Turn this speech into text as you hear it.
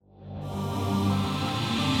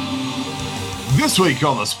This week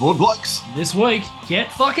on the Sport Blokes. This week,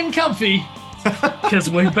 get fucking comfy, because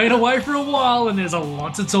we've been away for a while and there's a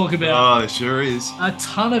lot to talk about. Oh, there sure is. A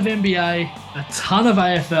ton of NBA, a ton of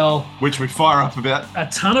AFL, Which we fire up about. a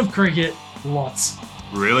ton of cricket, lots.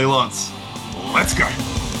 Really lots. Let's go.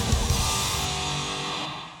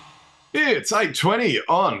 It's 8:20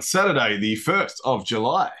 on Saturday, the 1st of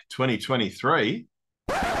July, 2023.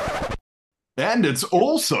 And it's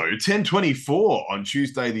also 10:24 on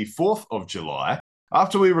Tuesday, the 4th of July.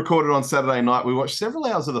 After we recorded on Saturday night, we watched several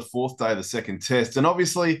hours of the fourth day of the second test. And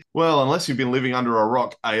obviously, well, unless you've been living under a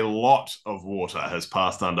rock, a lot of water has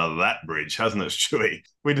passed under that bridge, hasn't it, Stewie?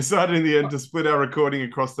 We decided in the end to split our recording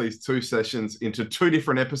across these two sessions into two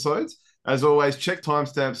different episodes. As always, check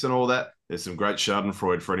timestamps and all that. There's some great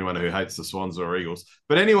schadenfreude for anyone who hates the Swans or Eagles.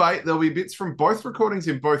 But anyway, there'll be bits from both recordings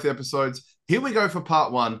in both episodes. Here we go for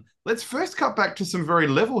part one. Let's first cut back to some very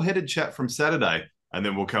level-headed chat from Saturday, and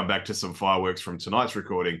then we'll come back to some fireworks from tonight's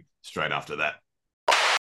recording straight after that.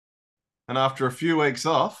 And after a few weeks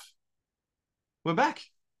off, we're back.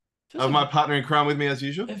 I have my partner in crime with me as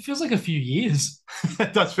usual. It feels like a few years.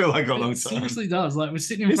 It does feel like a long time. It seriously does. Like, we're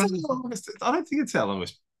sitting in front of... I don't think it's our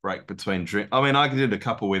longest break between drink. I mean, I did a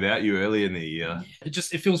couple without you early in the year. It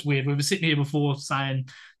feels weird. We were sitting here before saying,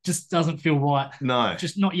 just doesn't feel right. No.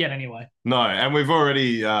 Just not yet anyway. No, and we've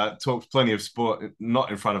already talked plenty of sport, not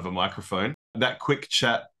in front of a microphone. That quick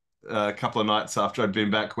chat a couple of nights after I'd been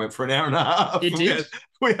back went for an hour and a half. It did.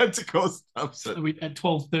 We had to call stumps. At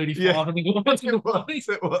 12:35, Yeah. I think it was.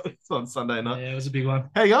 It was on Sunday night. Yeah, it was a big one.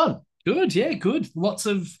 How you going? Good, yeah, good. Lots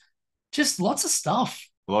of stuff.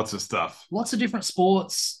 Lots of stuff. Lots of different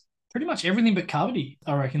sports. Pretty much everything but Kabaddi,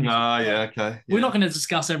 I reckon. Yeah, okay. Yeah. We're not going to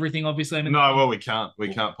discuss everything, obviously. I mean, No, well, we can't.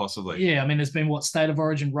 We can't possibly. Yeah, I mean, there's been State of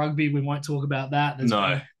Origin rugby. We won't talk about that. There's No.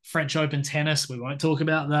 been French Open tennis. We won't talk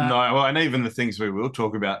about that. No, well, and even the things we will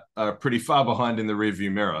talk about are pretty far behind in the rearview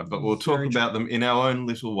mirror, but we'll talk about them in our own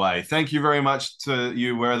little way. Thank you very much to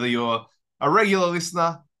you, whether you're a regular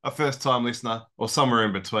listener, a first-time listener, or somewhere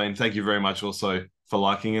in between. Thank you very much also for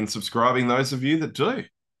liking and subscribing, those of you that do.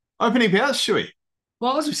 Opening pouch, Shuey.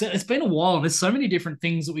 Well, as we said, it's been a while. There's so many different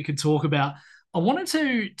things that we could talk about. I wanted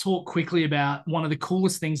to talk quickly about one of the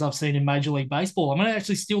coolest things I've seen in Major League Baseball. I'm going to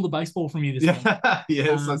actually steal the baseball from you this week.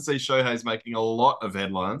 Yes, I see Shohei's making a lot of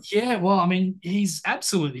headlines. Yeah, well, I mean, he's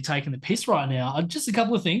absolutely taking the piss right now. Just a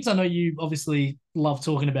couple of things. I know you obviously love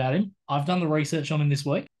talking about him. I've done the research on him this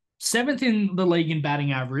week. 7th in the league in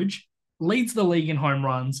batting average, leads the league in home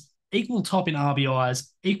runs, equal top in RBIs,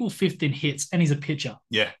 equal 5th in hits, and he's a pitcher.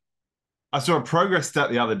 Yeah. I saw a progress stat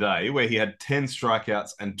the other day where he had 10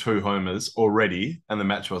 strikeouts and 2 homers already, and the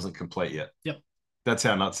match wasn't complete yet. Yep. That's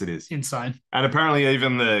how nuts it is. Insane. And apparently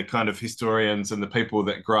even the kind of historians and the people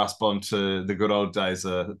that grasp onto the good old days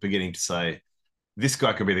are beginning to say, this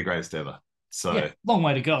guy could be the greatest ever. So, yeah, long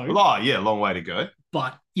way to go. Oh, yeah, long way to go.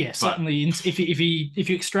 But yeah, certainly if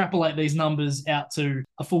you extrapolate these numbers out to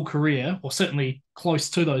a full career, or certainly close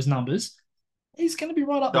to those numbers, he's going to be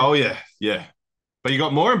right up there. Oh, yeah, yeah. But you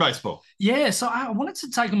got more in baseball. Yeah, so I wanted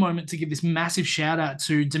to take a moment to give this massive shout out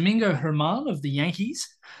to Domingo Germán of the Yankees.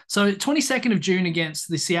 So 22nd of June against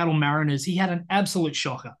the Seattle Mariners, he had an absolute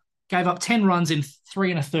shocker. Gave up 10 runs in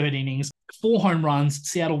 3 1/3 innings, 4 home runs.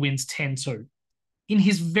 Seattle wins 10-2. In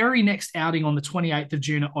his very next outing on the 28th of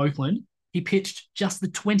June at Oakland, he pitched just the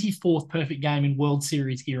 24th perfect game in World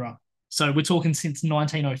Series era. So we're talking since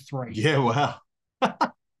 1903. Yeah, wow.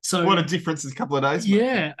 So what a difference in a couple of days. Mate.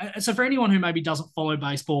 Yeah. So for anyone who maybe doesn't follow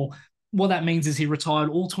baseball, what that means is he retired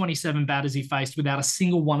all 27 batters he faced without a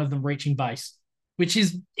single one of them reaching base, which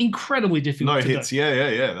is incredibly difficult to hits. do.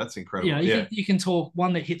 Yeah. That's incredible. You can talk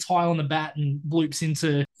one that hits high on the bat and bloops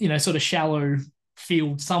into, sort of shallow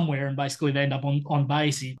field somewhere, and basically they end up on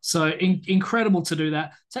base. So incredible to do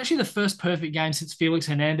that. It's actually the first perfect game since Felix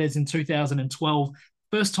Hernandez in 2012.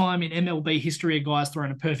 First time in MLB history a guy's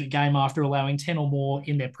thrown a perfect game after allowing 10 or more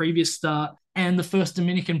in their previous start, and the first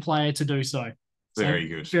Dominican player to do so. Very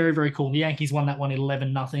good. Very, very cool. The Yankees won that one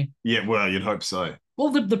 11-0. Yeah, well, you'd hope so. Well,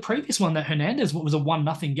 the previous one, that Hernandez, was a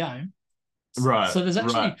 1-0 game. Right. So there's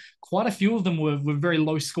actually quite a few of them were very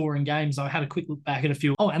low-scoring games. I had a quick look back at a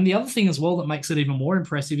few. Oh, and the other thing as well that makes it even more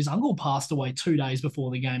impressive is Ungle passed away 2 days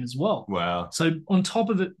before the game as well. Wow. So on top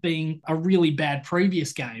of it being a really bad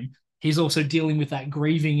previous game, he's also dealing with that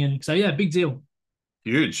grieving. And so, yeah, big deal.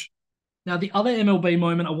 Huge. Now, the other MLB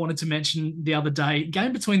moment I wanted to mention the other day,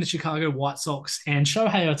 game between the Chicago White Sox and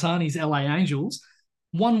Shohei Ohtani's LA Angels,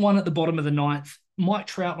 1-1 at the bottom of the ninth, Mike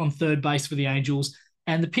Trout on third base for the Angels,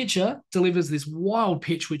 and the pitcher delivers this wild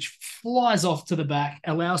pitch which flies off to the back,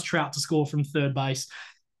 allows Trout to score from third base,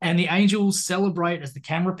 and the Angels celebrate as the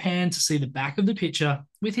camera pans to see the back of the pitcher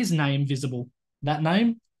with his name visible. That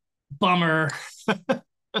name? Bummer.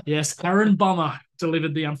 Yes, Aaron Bummer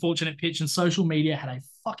delivered the unfortunate pitch, and social media had a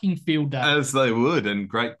fucking field day. As they would, and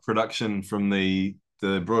great production from the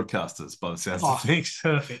broadcasters by the sounds of things.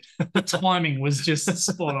 Perfect. The timing was just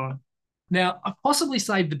spot on. Now, I possibly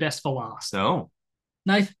saved the best for last. Oh.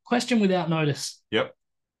 Nath, question without notice. Yep.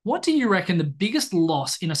 What do you reckon the biggest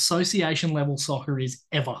loss in association level soccer is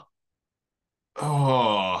ever?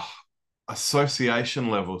 Oh, association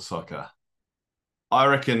level soccer. I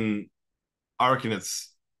reckon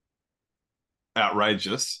it's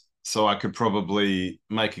outrageous. So I could probably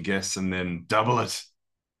make a guess and then double it,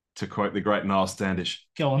 to quote the great Niall Standish.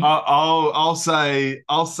 Go on. I'll say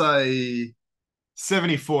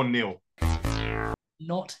 74-0.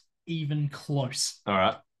 Not even close. All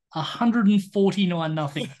right.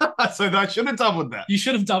 149-0. So they should have doubled that. You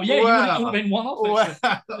should have doubled. Yeah, wow. You would have been one off.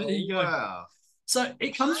 Wow. There you go. Wow. So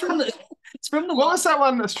it comes from the. It's from the. What was that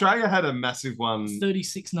one? Australia had a massive one.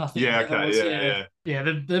 36-0. Yeah. Okay. Yeah.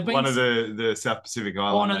 They've been one of the South Pacific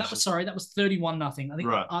Islands. Oh no, that was 31-0. I think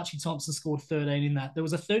right. Archie Thompson scored 13 in that. There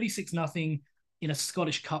was a 36-0 in a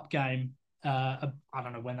Scottish Cup game. I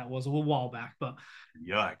don't know when that was, a while back, but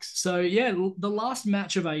yikes. So yeah, the last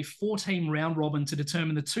match of a 4-team round robin to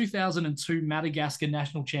determine the 2002 Madagascar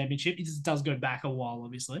National Championship. It just does go back a while,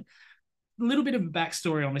 obviously. A little bit of a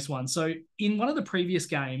backstory on this one. So in one of the previous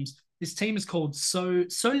games, this team is called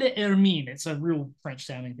Soleil Hermine. It's a real French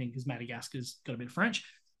sounding thing because Madagascar's got a bit of French.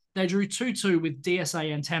 They drew 2-2 with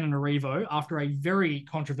DSA Antananarivo after a very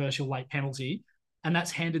controversial late penalty, and that's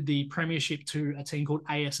handed the premiership to a team called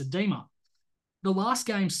AS Adema. The last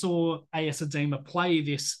game saw AS Adema play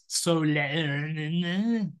this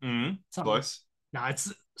Soleil. Close. No,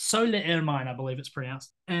 it's Soleil Hermine, I believe it's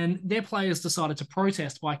pronounced. And their players decided to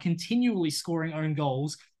protest by continually scoring own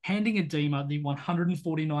goals, handing Adema the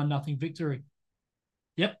 149-0 victory.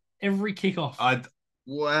 Yep, every kickoff.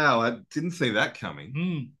 Wow, I didn't see that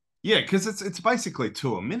coming. Yeah, because it's basically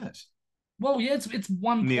 2 a minute. Well, yeah, it's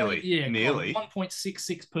one nearly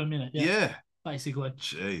 1.66 per minute. Yeah, basically.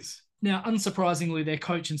 Jeez. Now, unsurprisingly, their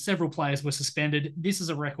coach and several players were suspended. This is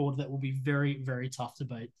a record that will be very, very tough to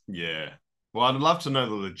beat. Yeah. Well, I'd love to know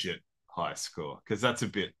the legit high score, because that's a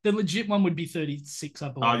bit. The legit one would be 36, I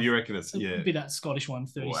believe. Oh, you reckon it's, yeah. It would be that Scottish one,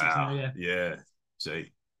 36. Wow. Now, yeah.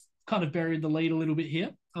 Gee. Kind of buried the lead a little bit here.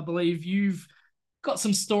 I believe you've got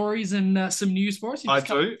some stories and some news for us.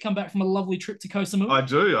 You've come back from a lovely trip to Koh Samui. I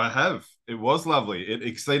do. I have. It was lovely. It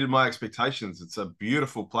exceeded my expectations. It's a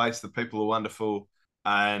beautiful place. The people are wonderful.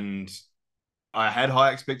 And I had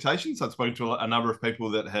high expectations. I'd spoken to a number of people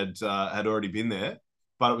that had already been there,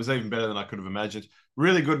 but it was even better than I could have imagined.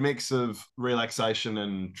 Really good mix of relaxation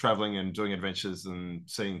and traveling and doing adventures and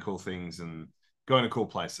seeing cool things and going to cool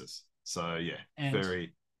places. So yeah,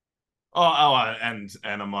 very. And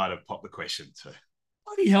I might have popped the question too.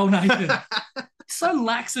 Bloody hell, Nathan! So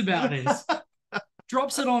lax about this.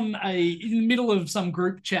 Drops it in the middle of some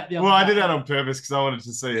group chat. I did that on purpose because I wanted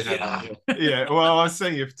to see it happen. Yeah. Well, I was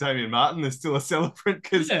saying if Damien Martin is still a celebrant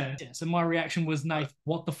because So my reaction was, Nate,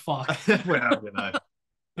 what the fuck? Well, you know.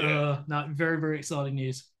 Yeah. No, very, very exciting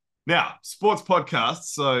news. Now, sports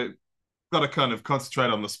podcasts. So, got to kind of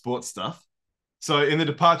concentrate on the sports stuff. So, in the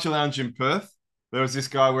departure lounge in Perth, there was this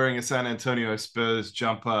guy wearing a San Antonio Spurs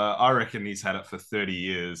jumper. I reckon he's had it for 30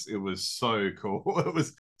 years. It was so cool. It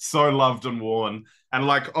was so loved and worn. And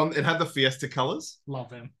it had the Fiesta colors. Love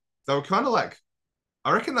them. They were kind of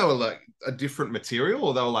I reckon they were like a different material,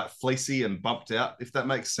 or they were like fleecy and bumped out, if that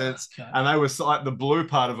makes sense. Okay. And they were like, the blue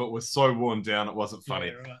part of it was so worn down, it wasn't funny.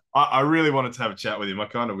 Yeah, right. I really wanted to have a chat with him. I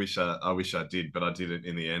kind of wish I did, but I didn't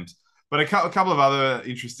in the end. But a couple of other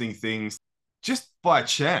interesting things. Just by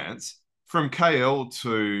chance, from KL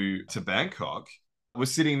to Bangkok,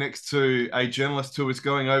 was sitting next to a journalist who was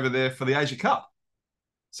going over there for the Asia Cup.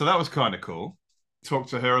 So that was kind of cool. Talked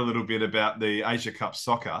to her a little bit about the Asia Cup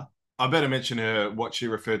soccer. I better mention what she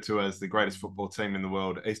referred to as the greatest football team in the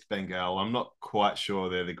world, East Bengal. I'm not quite sure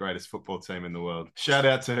they're the greatest football team in the world. Shout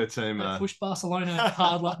out to her team. Push Barcelona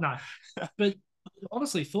hard luck. No. But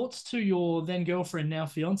honestly, thoughts to your then girlfriend, now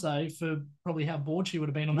fiance, for probably how bored she would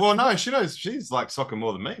have been on that. Well, no, she knows she's like soccer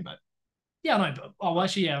more than me, mate. Yeah, I know. But,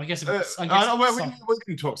 actually, yeah, I guess. We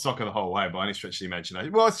can talk soccer the whole way by any stretch of the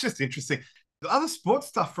imagination. Well, it's just interesting. The other sports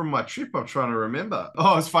stuff from my trip, I'm trying to remember.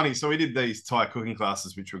 Oh, it's funny. So we did these Thai cooking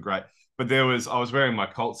classes, which were great. But I was wearing my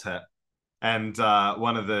Colts hat, and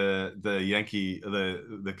one of the Yankee,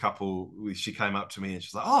 the couple, she came up to me and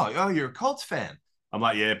she's like, "Oh, you're a Colts fan?" I'm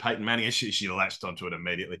like, yeah, Peyton Manning. And she latched onto it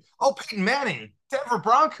immediately. Oh, Peyton Manning, Denver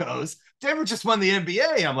Broncos. Denver just won the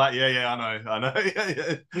NBA. I'm like, yeah, I know.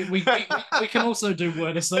 Yeah. We can also do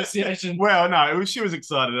word association. Well, no, she was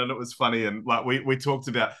excited and it was funny. And like we talked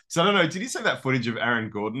about, so I don't know, did you see that footage of Aaron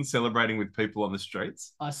Gordon celebrating with people on the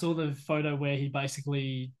streets? I saw the photo where he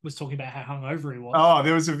basically was talking about how hungover he was. Oh,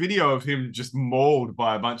 there was a video of him just mauled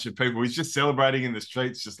by a bunch of people. He's just celebrating in the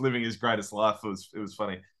streets, just living his greatest life. It was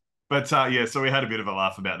funny. But yeah, so we had a bit of a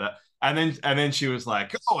laugh about that. And then she was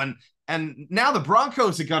like, oh, and now the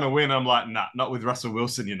Broncos are going to win. I'm like, nah, not with Russell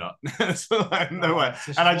Wilson, you're not. So like, no way.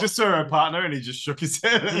 And I just saw her partner and he just shook his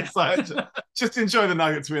head. Yeah. It's like, just enjoy the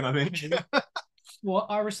Nuggets win, I think. Well,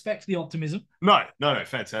 I respect the optimism. No,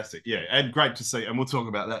 fantastic. Yeah, and great to see. And we'll talk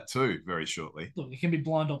about that too very shortly. Look, it can be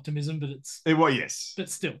blind optimism, but yes. But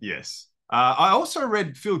still. Yes. I also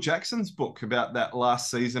read Phil Jackson's book about that last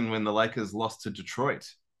season when the Lakers lost to Detroit,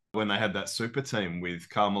 when they had that super team with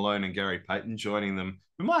Karl Malone and Gary Payton joining them.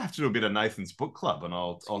 We might have to do a bit of Nathan's book club, and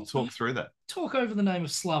I'll talk through that. Talk over the name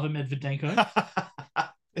of Slava Medvedenko.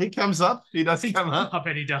 He comes up. He does come up. I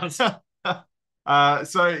bet he does.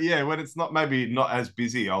 So yeah, when it's maybe not as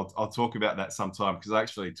busy, I'll talk about that sometime because I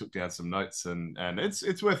actually took down some notes and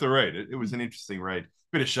it's worth a read. It was an interesting read.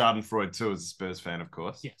 Bit of Schadenfreude too, as a Spurs fan, of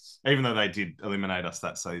course. Yes. Even though they did eliminate us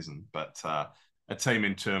that season, but a team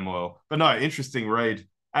in turmoil. But no, interesting read.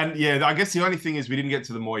 And yeah, I guess the only thing is we didn't get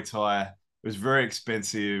to the Muay Thai. It was very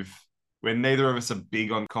expensive. When neither of us are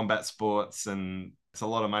big on combat sports, and it's a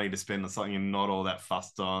lot of money to spend on something you're not all that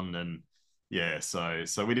fussed on. And yeah, so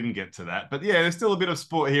we didn't get to that. But yeah, there's still a bit of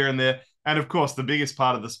sport here and there. And of course, the biggest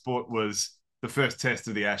part of the sport was the first test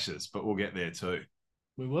of the Ashes, but we'll get there too.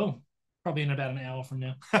 We will. Probably in about an hour from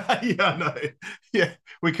now. Yeah, I know. Yeah,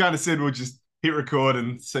 we kind of said we'll just hit record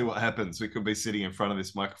and see what happens. We could be sitting in front of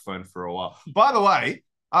this microphone for a while. By the way,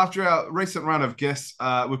 after our recent run of guests,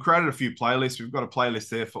 we've created a few playlists. We've got a playlist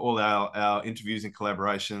there for all our interviews and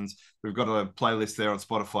collaborations. We've got a playlist there on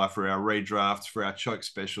Spotify for our redrafts, for our choke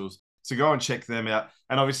specials. So go and check them out.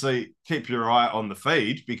 And obviously keep your eye on the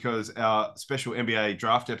feed because our special NBA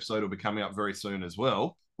draft episode will be coming up very soon as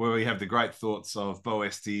well, where we have the great thoughts of Bo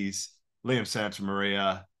Estes, Liam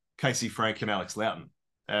Santamaria, Casey Frank, and Alex Loughton,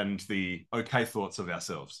 and the okay thoughts of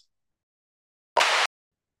ourselves.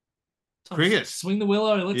 Cricket. Swing the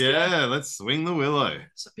willow. Let's swing the willow.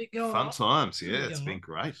 It's a bit going Fun on. times. Yeah, it's been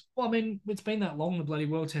great. Well, I mean, it's been that long. The bloody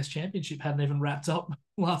World Test Championship hadn't even wrapped up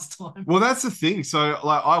last time. Well, that's the thing. So,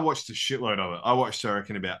 like, I watched a shitload of it. I watched, I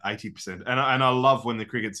reckon, about 80%. And I love when the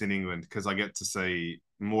cricket's in England because I get to see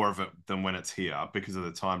more of it than when it's here because of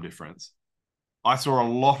the time difference. I saw a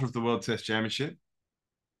lot of the World Test Championship.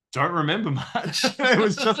 Don't remember much. It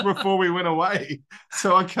was just before we went away,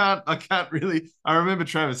 so I can't really. I remember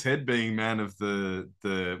Travis Head being man of the.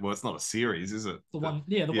 Well, it's not a series, is it? The one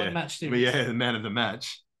match series. But yeah, the man of the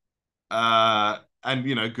match. And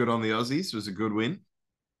good on the Aussies. It was a good win.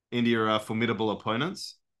 India are formidable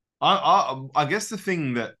opponents. I guess the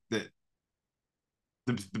thing that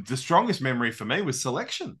the strongest memory for me was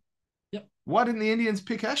selection. Yep. Why didn't the Indians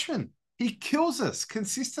pick Ashwin? He kills us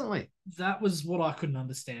consistently. That was what I couldn't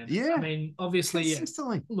understand. Yeah. I mean, obviously,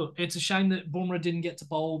 consistently. Look, it's a shame that Bumrah didn't get to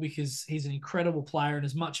bowl because he's an incredible player. And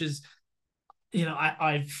as much as,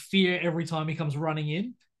 I fear every time he comes running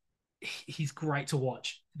in, he's great to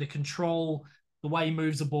watch. The control, the way he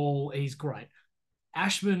moves the ball, he's great.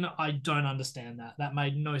 Ashwin, I don't understand that. That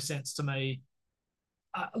made no sense to me.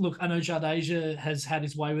 Look, I know Jadeja has had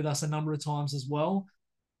his way with us a number of times as well,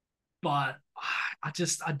 but I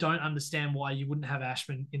don't understand why you wouldn't have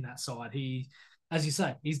Ashwin in that side. He, as you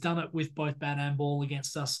say, he's done it with both bat and ball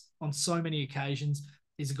against us on so many occasions.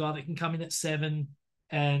 He's a guy that can come in at 7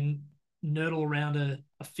 and nurdle around a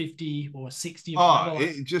 50 or a 60.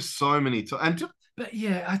 Just so many times. But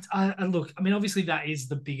yeah, I look, I mean, obviously that is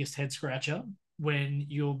the biggest head scratcher when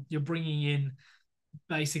you're bringing in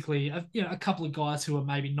basically a couple of guys who are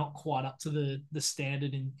maybe not quite up to the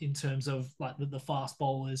standard in terms of like the fast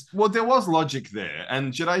bowlers. Well, there was logic there,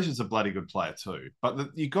 and Jadeja's a bloody good player too.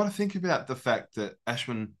 But you got to think about the fact that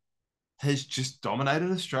Ashwin has just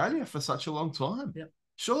dominated Australia for such a long time. Yep.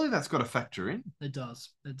 Surely that's got to factor in. It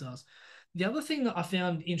does. The other thing that I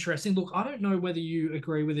found interesting, look, I don't know whether you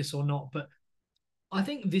agree with this or not, but I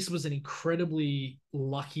think this was an incredibly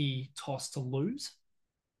lucky toss to lose,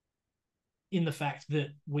 in the fact that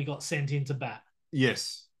we got sent into bat.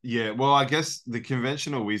 Yes. Yeah. Well, I guess the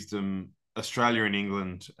conventional wisdom Australia and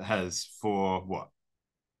England has for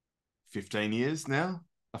 15 years now,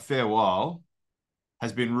 a fair while,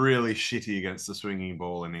 has been really shitty against the swinging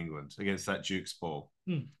ball in England, against that Dukes ball.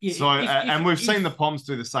 Yeah, So, and we've seen the Poms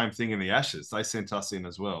do the same thing in the Ashes. They sent us in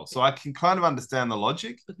as well. So I can kind of understand the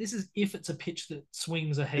logic. But this is if it's a pitch that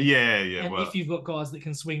swings ahead. Yeah. And well, if you've got guys that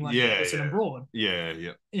can swing like yeah, Anderson and Broad. Yeah.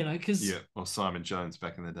 You know, because or Simon Jones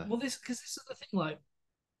back in the day. Well, this is the thing, like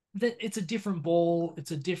that it's a different ball,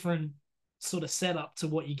 it's a different sort of setup to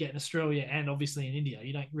what you get in Australia and obviously in India.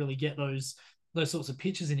 You don't really get those sorts of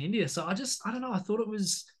pitches in India. So I don't know. I thought it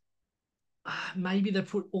was maybe they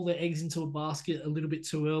put all their eggs into a basket a little bit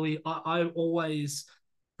too early. I always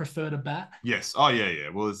prefer to bat. Yes. Oh yeah.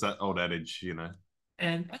 Well, it's that old adage, you know.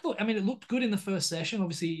 And look, I mean, it looked good in the first session.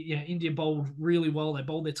 Obviously, India bowled really well. They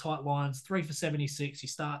bowled their tight lines, 3 for 76. You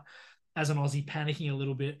start as an Aussie panicking a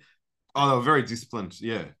little bit. Oh, they were very disciplined.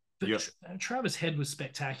 Yeah. But Travis Head was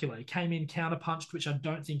spectacular. He came in counter-punched, which I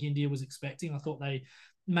don't think India was expecting. I thought they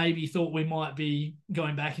maybe thought we might be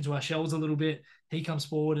going back into our shells a little bit. He comes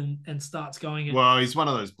forward and starts going. Well, he's one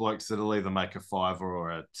of those blokes that'll either make a 5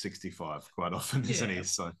 or a 65 quite often, isn't he?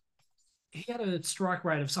 So he had a strike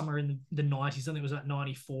rate of somewhere in the 90s. I think it was at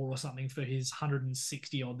 94 or something for his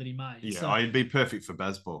 160 odd that he made. Yeah, so he'd be perfect for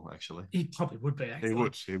Bazball, actually. He probably would be,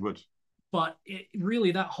 actually. He would. But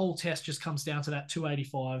really, that whole test just comes down to that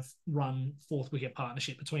 285 run fourth wicket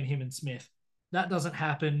partnership between him and Smith. That doesn't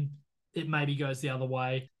happen. It maybe goes the other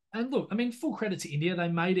way. And look, I mean, full credit to India. They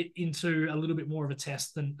made it into a little bit more of a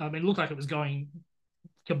test than, I mean, it looked like it was going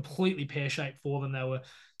completely pear-shaped for them. They were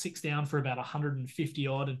 6 down for about 150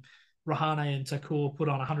 odd, and Rahane and Thakur put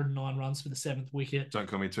on 109 runs for the 7th wicket. Don't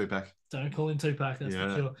call me Tupac. Don't call him Tupac, that's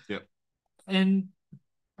for sure. Yep. And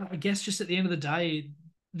I guess just at the end of the day,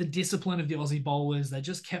 the discipline of the Aussie bowlers, they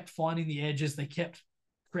just kept finding the edges. They kept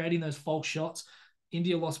creating those false shots.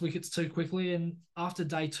 India lost wickets too quickly, and after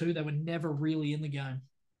day 2, they were never really in the game.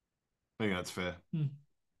 I think that's fair.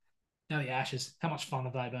 Now the Ashes, how much fun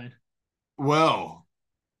have they been? Well,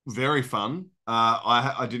 very fun.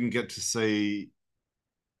 I didn't get to see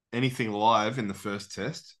anything live in the first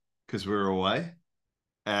test because we were away,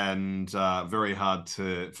 and very hard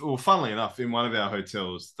to. Well, funnily enough, in one of our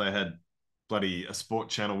hotels, they had a sport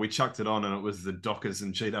channel. We chucked it on, and it was the Dockers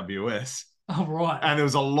and GWS. Oh, right. And there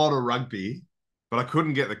was a lot of rugby, but I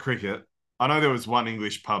couldn't get the cricket. I know there was one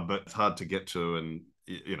English pub, but it's hard to get to, and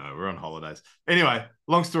we're on holidays. Anyway,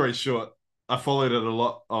 long story short, I followed it a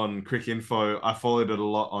lot on Cricinfo. I followed it a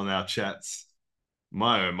lot on our chats.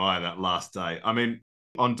 My oh my, that last day. I mean,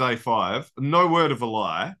 on day 5, no word of a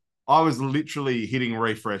lie, I was literally hitting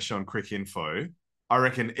refresh on Cricinfo, I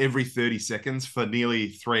reckon every 30 seconds for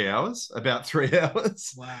nearly 3 hours, about 3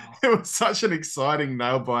 hours. Wow. It was such an exciting,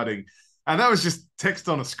 nail-biting. And that was just text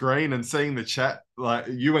on a screen and seeing the chat. Like,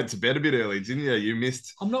 you went to bed a bit early, didn't you? You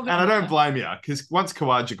missed. And I don't blame you, because once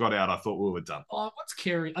Khawaja got out, I thought we were done. Oh, what's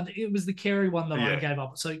Carey? I think it was the Carey one that I gave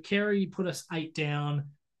up. So Carey put us 8 down.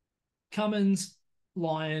 Cummins,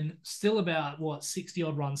 Lyon, still about,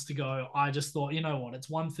 60-odd runs to go. I just thought, you know what? It's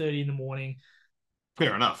 1:30 in the morning.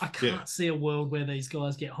 Fair enough. I can't see a world where these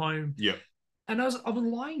guys get home. Yeah. And I was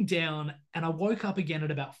lying down, and I woke up again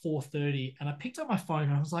at about 4:30, and I picked up my phone,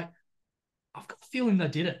 and I was like, I've got the feeling they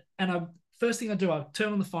did it. And first thing I do, I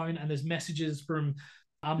turn on the phone, and there's messages from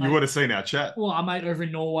you would have seen our chat. Well, our mate over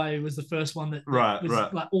in Norway was the first one that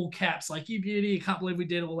was like all caps, like, you beauty, I can't believe we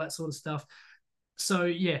did all that sort of stuff. So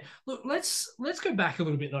yeah, look, let's go back a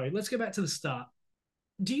little bit though. Let's go back to the start.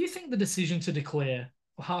 Do you think the decision to declare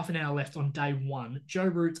half an hour left on day 1, Joe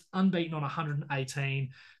Root's unbeaten on 118,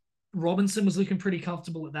 Robinson was looking pretty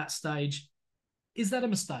comfortable at that stage, is that a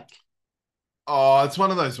mistake? Oh, it's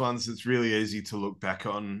one of those ones that's really easy to look back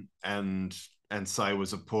on and say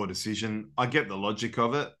was a poor decision. I get the logic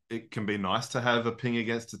of it. It can be nice to have a ping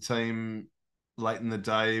against a team late in the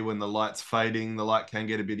day when the light's fading. The light can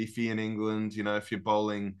get a bit iffy in England, if you're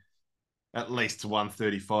bowling at least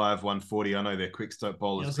 135, 140. I know they're quick stoke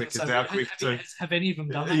bowlers. Quick as our quick too. Have any of them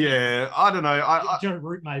done that? Yeah, I don't know. Joe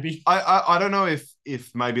Root, maybe. I don't know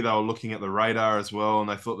if maybe they were looking at the radar as well and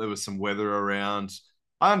they thought there was some weather around.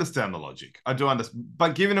 I understand the logic. I do understand.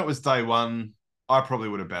 But given it was day 1, I probably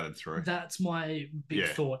would have batted through. That's my big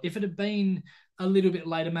thought. If it had been a little bit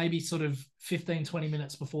later, maybe sort of 15, 20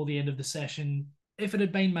 minutes before the end of the session, if it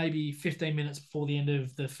had been maybe 15 minutes before the end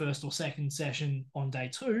of the first or second session on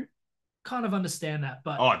day 2, kind of understand that.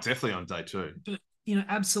 But definitely on day 2. But,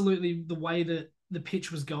 absolutely the way that the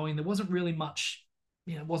pitch was going, there wasn't really much,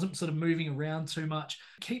 it wasn't sort of moving around too much.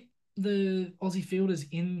 Keep the Aussie fielders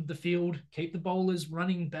in the field, keep the bowlers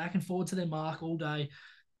running back and forward to their mark all day. I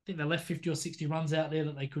think they left 50 or 60 runs out there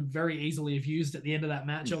that they could very easily have used at the end of that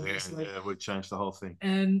match, obviously. Yeah, it would change the whole thing.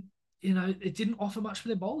 And, it didn't offer much for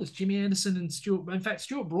their bowlers. Jimmy Anderson and Stuart, in fact,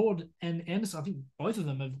 Stuart Broad and Anderson, I think both of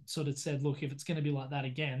them have sort of said, look, if it's going to be like that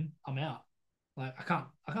again, I'm out. Like I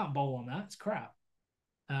can't bowl on that. It's crap.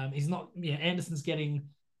 He's not. Yeah, Anderson's getting.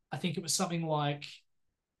 I think it was something like.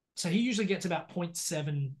 So he usually gets about zero point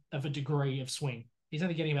 0.7 of a degree of swing. He's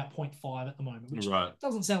only getting about 0.5 at the moment, which Right.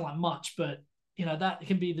 doesn't sound like much, but that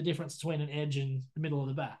can be the difference between an edge and the middle of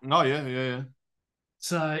the bat. Oh yeah, yeah, yeah.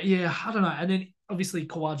 So yeah, I don't know. And then obviously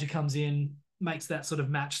Kawaja comes in, makes that sort of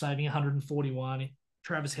match saving 141.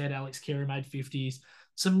 Travis Head, Alex Carey made 50s.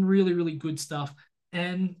 Some really, really good stuff.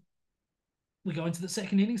 And we go into the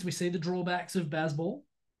second innings. We see the drawbacks of Bazball.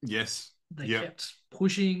 Yes. They kept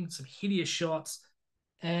pushing some hideous shots,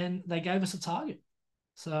 and they gave us a target.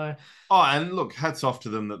 So, and look, hats off to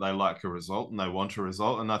them that they like a result and they want a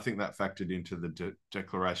result, and I think that factored into the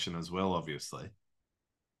declaration as well, obviously.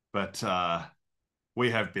 But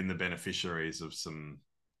we have been the beneficiaries of some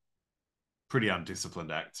pretty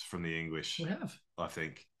undisciplined acts from the English. We have, I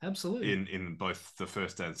think, absolutely, in both the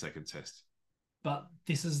first and second test. But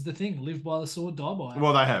this is the thing: live by the sword, die by it.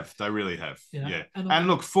 Well, they have. They really have. Yeah. And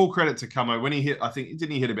look, full credit to Camo. When he hit, I think,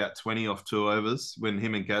 didn't he hit about 20 off 2 overs when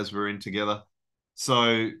him and Gaz were in together?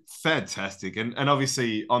 So fantastic. And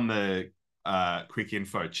obviously on the quick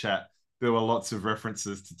info chat, there were lots of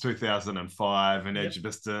references to 2005 and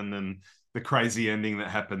Edgbaston and the crazy ending that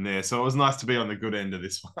happened there. So it was nice to be on the good end of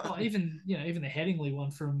this one. Oh, even the Headingley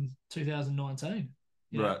one from 2019.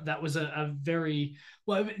 Right. That was a very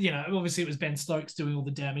well, obviously it was Ben Stokes doing all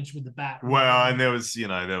the damage with the bat. Well, and there was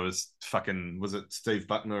fucking, was it Steve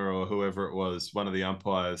Buckner or whoever it was, one of the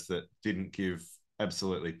umpires that didn't give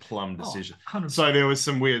absolutely plum decision. So there was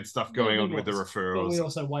some weird stuff going on with the referrals. But we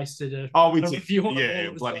also wasted a review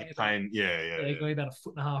on bloody pain. Yeah. Going about a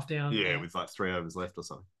foot and a half down. Yeah, with like 3 overs left or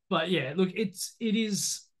something. But yeah, look, it's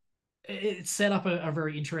set up a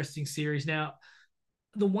very interesting series. Now,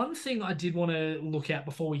 the one thing I did want to look at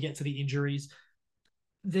before we get to the injuries,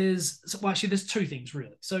 there's 2 things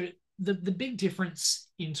really. So the big difference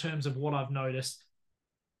in terms of what I've noticed,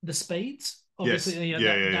 the speeds. Obviously,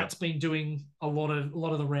 that's been doing a lot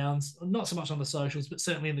of the rounds, not so much on the socials, but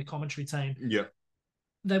certainly in the commentary team. Yeah.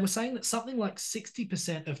 They were saying that something like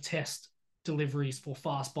 60% of test deliveries for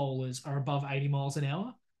fast bowlers are above 80 miles an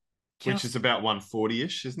hour. Which is about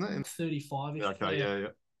 140-ish, isn't it? 35-ish. Okay, yeah.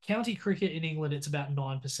 County cricket in England, it's about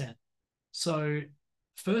 9%. So,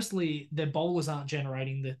 firstly, their bowlers aren't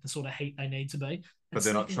generating the sort of heat they need to be. But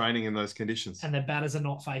they're not training in those conditions. And their batters are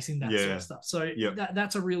not facing that sort of stuff. So,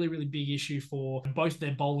 that's a really, really big issue for both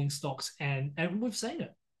their bowling stocks. And we've seen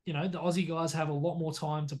it. The Aussie guys have a lot more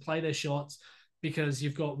time to play their shots because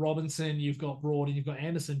you've got Robinson, you've got Broad, and you've got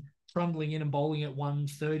Anderson trundling in and bowling at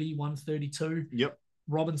 130, 132. Yep.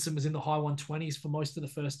 Robinson was in the high 120s for most of the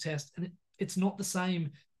first test. And it's not the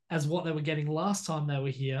same as what they were getting last time they were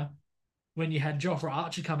here, when you had Jofra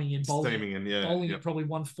Archer coming in, bowling at probably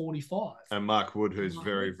 145. And Mark Wood, who's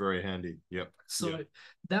very, very handy. Yep. So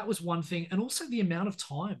that was one thing. And also the amount of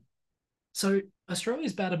time. So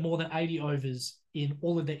Australia's batted more than 80 overs in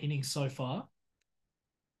all of their innings so far.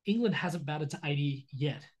 England hasn't batted to 80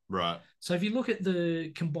 yet. Right. So if you look at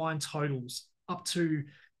the combined totals up to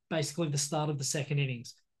basically the start of the second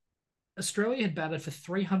innings, Australia had batted for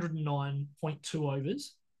 309.2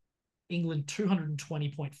 overs. England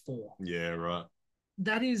 220.4. Yeah, right.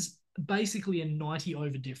 That is basically a 90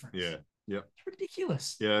 over difference. Yeah. Yep. It's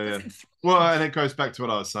ridiculous. Yeah. Well, and it goes back to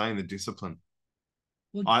what I was saying, the discipline.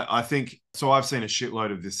 Well, I think so. I've seen a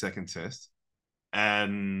shitload of this second test,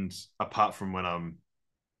 and apart from when I'm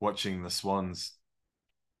watching the Swans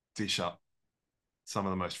dish up some of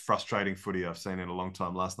the most frustrating footy I've seen in a long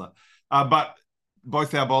time last night. But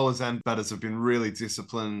both our bowlers and batters have been really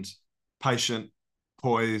disciplined, patient,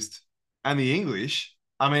 poised. And the English,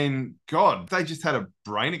 I mean, God, they just had a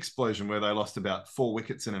brain explosion where they lost about 4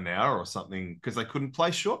 wickets in an hour or something because they couldn't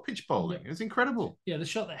play short pitch bowling. It was incredible. Yeah, the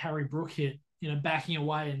shot that Harry Brook hit, backing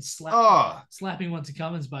away and slapping one to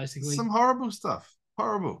Cummins, basically. Some horrible stuff.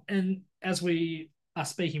 Horrible. And as we are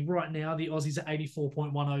speaking right now, the Aussies are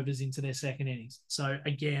 84.1 overs into their second innings. So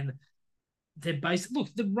again, they're look,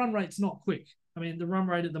 the run rate's not quick. I mean, the run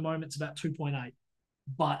rate at the moment is about 2.8,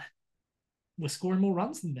 but we're scoring more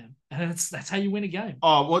runs than them, and that's how you win a game.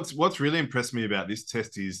 Oh, what's really impressed me about this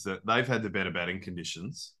test is that they've had the better batting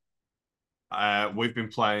conditions. We've been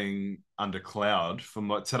playing under cloud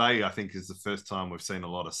today. I think is the first time we've seen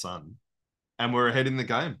a lot of sun, and we're ahead in the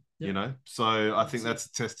game. Yep. So I think that's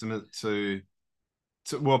a testament to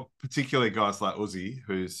particularly guys like Uzi,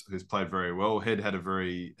 who's played very well. Head had a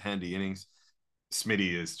very handy innings.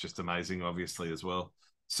 Smitty is just amazing, obviously, as well.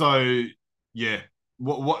 So yeah.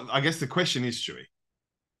 What I guess the question is, Stewie,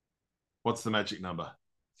 what's the magic number?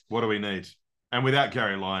 What do we need? And without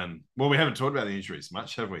Gary Lyon, well, we haven't talked about the injuries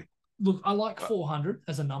much, have we? Look, I like 400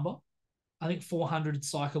 as a number. I think 400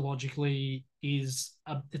 psychologically it's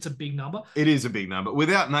a big number. It is a big number.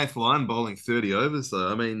 Without Nathan Lyon bowling 30 overs,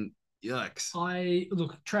 though, I mean, yikes.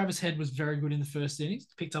 Look, Travis Head was very good in the first innings,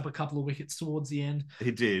 picked up a couple of wickets towards the end.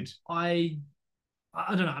 He did. I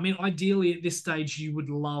don't know. I mean, ideally at this stage, you would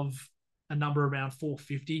love a number around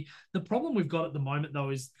 450. The problem we've got at the moment, though,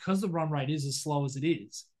 is because the run rate is as slow as it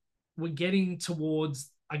is, we're getting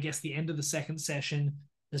towards, I guess, the end of the second session.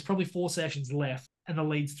 There's probably 4 sessions left, and the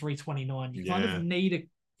lead's 329. You kind of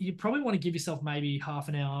you probably want to give yourself maybe half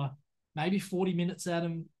an hour, maybe 40 minutes at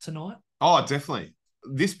him tonight. Oh, definitely.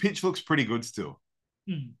 This pitch looks pretty good still.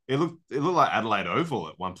 It looked like Adelaide Oval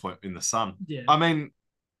at one point in the sun. Yeah. I mean,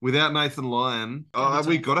 without Nathan Lyon,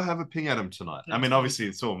 we got to have a ping at him tonight. I mean, obviously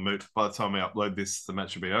it's all moot. By the time we upload this, the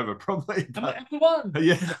match will be over probably. But, and we won.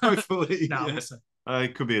 Yeah, hopefully. No, yeah.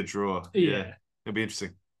 It could be a draw. Yeah. It'll be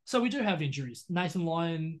interesting. So we do have injuries. Nathan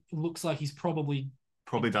Lyon looks like he's probably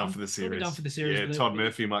done for the series. Yeah, Todd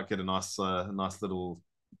Murphy might get a nice little,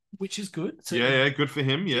 which is good. So yeah, good for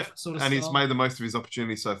him. Yeah, sort of and he's made the most of his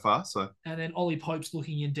opportunity so far. So, and then Ollie Pope's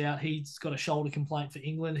looking in doubt. He's got a shoulder complaint for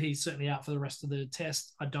England. He's certainly out for the rest of the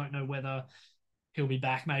test. I don't know whether he'll be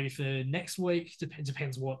back maybe for next week.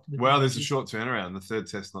 Depends what. There's a short turnaround. The third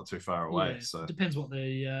test not too far away. So depends what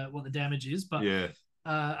the damage is. But yeah,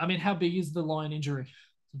 I mean, how big is the Lyon injury?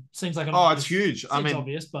 Seems like it's huge. I mean,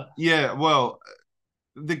 obvious, but yeah. Well,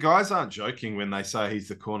 the guys aren't joking when they say he's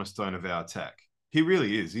the cornerstone of our attack. He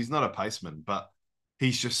really is. He's not a paceman, but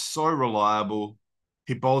he's just so reliable.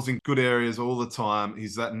 He bowls in good areas all the time.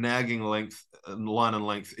 He's that nagging length, line and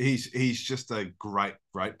length. He's just a great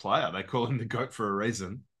player. They call him the GOAT for a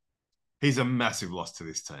reason. He's a massive loss to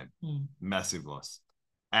this team. Massive loss.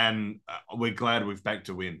 And we're glad we've backed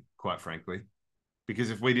a win, quite frankly,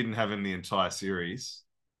 because if we didn't have him the entire series,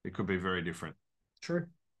 it could be very different. True.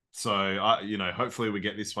 So, hopefully we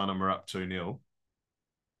get this one and we're up 2-0.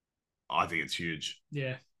 I think it's huge.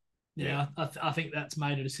 Yeah. I think that's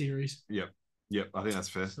made it a series. Yep. I think that's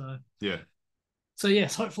fair. So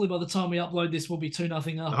yes, hopefully by the time we upload this, we'll be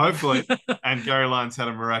 2-0 up. Hopefully. And Gary Lyons had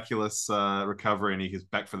a miraculous recovery and he is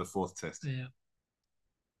back for the 4th test. Yeah.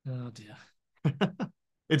 Oh dear.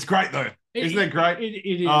 It's great though. Isn't it great?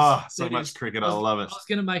 It is. Oh, so much cricket. I love it. I was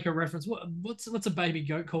going to make a reference. What's a baby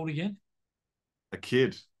goat called again? A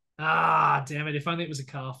kid. Ah, damn it. If only it was a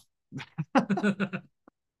calf.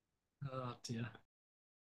 Oh, dear.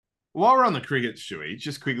 While we're on the cricket, Shuey,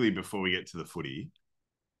 just quickly before we get to the footy,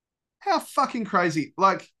 how fucking crazy.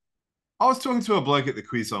 Like, I was talking to a bloke at the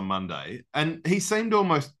quiz on Monday, and he seemed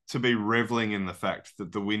almost to be reveling in the fact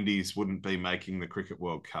that the Windies wouldn't be making the Cricket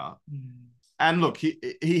World Cup. And look,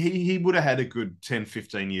 he would have had a good 10,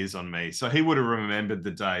 15 years on me. So he would have remembered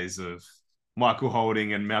the days of Michael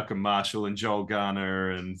Holding and Malcolm Marshall and Joel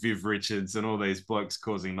Garner and Viv Richards and all these blokes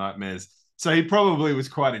causing nightmares. So he probably was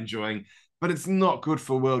quite enjoying, but it's not good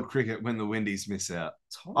for world cricket when the Windies miss out.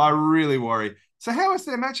 I really worry. So how was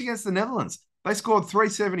their match against the Netherlands? They scored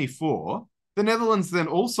 374. The Netherlands then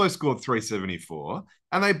also scored 374,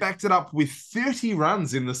 and they backed it up with 30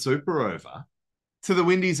 runs in the super over to the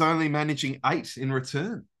Windies only managing 8 in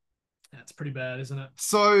return. That's pretty bad, isn't it?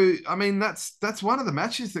 So, I mean, that's one of the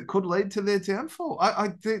matches that could lead to their downfall.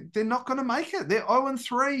 They're not going to make it. They're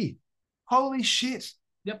 0-3. Holy shit.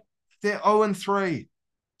 Yep. They're 0-3.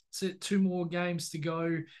 So 2 more games to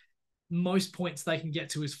go. Most points they can get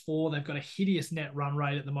to is 4. They've got a hideous net run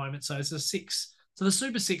rate at the moment. So it's a 6. So the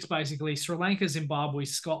Super 6, basically, Sri Lanka, Zimbabwe,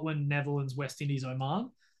 Scotland, Netherlands, West Indies,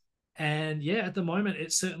 Oman. And yeah, at the moment,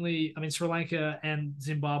 it's certainly, I mean, Sri Lanka and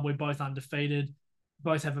Zimbabwe both undefeated.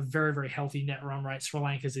 Both have a very, very healthy net run rate. Sri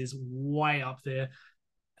Lanka's is way up there.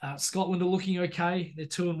 Scotland are looking okay. They're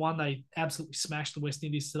 2-1. They absolutely smashed the West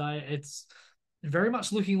Indies today. It's very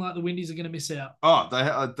much looking like the Windies are going to miss out. Oh,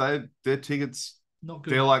 their tickets, not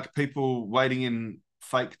good. They're like people waiting in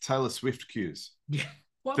fake Taylor Swift queues. Yeah.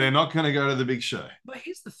 Well, they're not going to go to the big show. But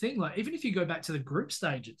here's the thing, like, even if you go back to the group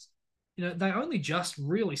stages, they only just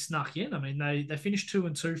really snuck in. I mean, they finished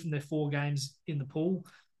 2-2 from their 4 games in the pool.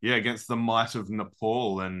 Yeah, against the might of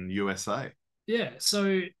Nepal and USA. Yeah,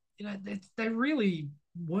 so, they really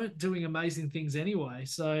weren't doing amazing things anyway.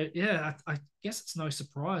 So, yeah, I guess it's no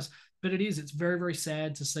surprise. But it's very, very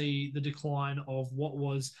sad to see the decline of what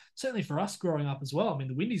was, certainly for us growing up as well. I mean,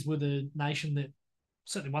 the Windies were the nation that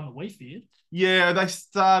certainly one that we feared. Yeah, they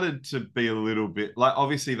started to be a little bit, like,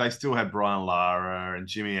 obviously they still had Brian Lara and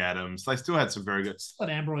Jimmy Adams. They still had some very good... But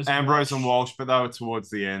Ambrose and Walsh, but they were towards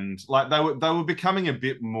the end. Like, they were becoming a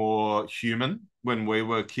bit more human when we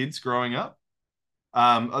were kids growing up.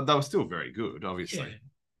 They were still very good, obviously. Yeah.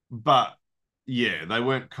 But, yeah, they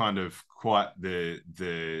weren't kind of quite the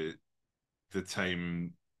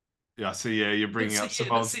team Yeah, so yeah, you're bringing up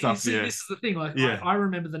some old stuff. See, Yeah, this is the thing. Like, yeah, I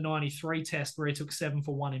remember the '93 test where he took 7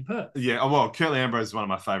 for 1 in Perth. yeah. Oh, well, Curtly Ambrose is one of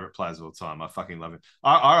my favorite players of all time. I fucking love him.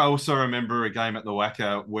 I also remember a game at the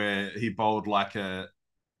Wacker where he bowled like a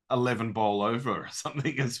 11 bowl over or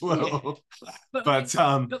something as well. Yeah. But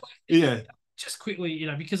like, yeah. Just quickly,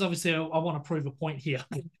 because obviously I want to prove a point here.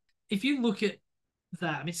 If you look at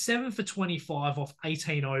that, I mean, 7 for 25 off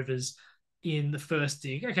 18 overs in the first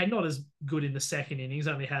dig. Okay, not as good in the second innings.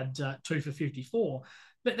 Only had 2 for 54,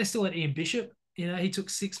 but they still had Ian Bishop. He took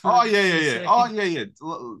 6 for. Oh yeah. Oh yeah.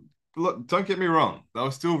 Look, don't get me wrong. They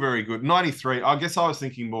were still very good. 93. I guess I was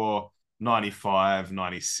thinking more 95,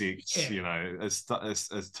 96. Yeah.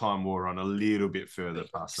 As time wore on, a little bit further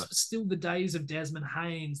past that. Still the days of Desmond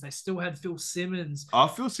Haynes. They still had Phil Simmons. Oh,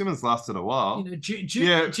 Phil Simmons lasted a while.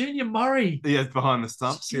 Junior Murray. Yeah, behind the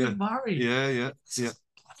stumps. Junior Murray. Yeah.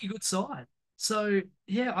 Bloody good side. So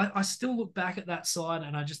yeah, I still look back at that side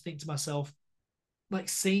and I just think to myself, like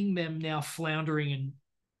seeing them now floundering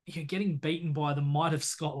and getting beaten by the might of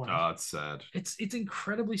Scotland. Oh, it's sad. It's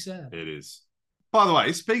incredibly sad. It is. By the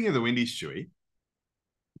way, speaking of the Windies, Stewie,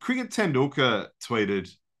 Cricket Tendulkar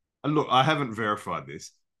tweeted, and look, I haven't verified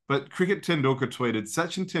this, but Cricket Tendulkar tweeted,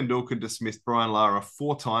 Sachin Tendulkar dismissed Brian Lara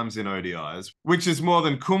 4 times in ODIs, which is more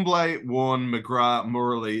than Kumble, Warne, McGrath,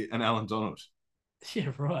 Murali, and Alan Donald.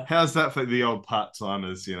 Yeah, right. How's that for the old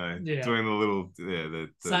part-timers, doing the little...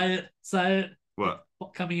 Say it. What?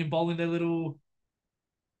 Coming and bowling their little...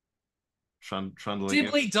 Trundling.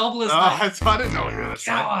 Dibbly dobblers. Oh, I didn't know what you were going to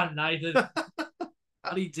say. Come on, Nathan.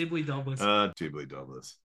 Bloody dibbly dobblers. Dibbly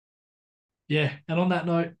dobblers. Yeah, and on that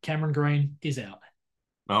note, Cameron Green is out.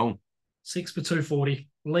 Oh. 6 for 240.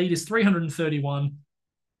 Lead is 331.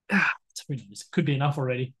 Could be enough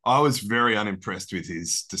already. I was very unimpressed with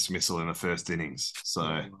his dismissal in the first innings.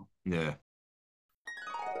 So, yeah.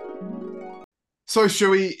 So,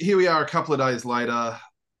 Shuey, here we are a couple of days later,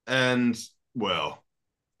 and, well,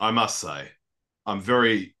 I must say, I'm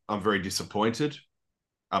very disappointed.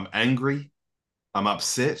 I'm angry. I'm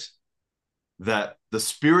upset that the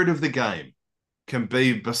spirit of the game can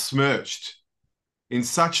be besmirched in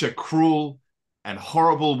such a cruel and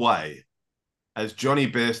horrible way as Johnny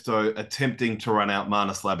Bairstow attempting to run out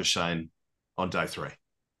Marnus Labuschagne on day 3.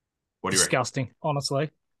 What do you Disgusting, reckon? Honestly.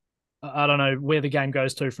 I don't know where the game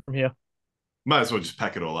goes to from here. Might as well just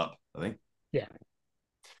pack it all up, I think. Yeah.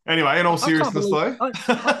 Anyway, in all seriousness, though.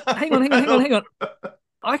 Hang on.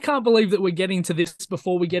 I can't believe that we're getting to this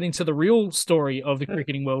before we get into the real story of the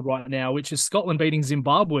cricketing world right now, which is Scotland beating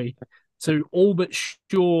Zimbabwe to all but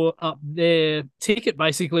shore up their ticket,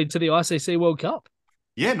 basically, to the ICC World Cup.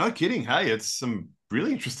 Yeah, no kidding. Hey, it's some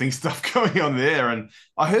really interesting stuff going on there. And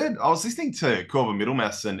I was listening to Corbin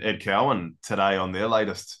Middlemass and Ed Cowan today on their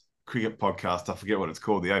latest cricket podcast. I forget what it's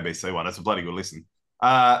called, the ABC one. It's a bloody good listen.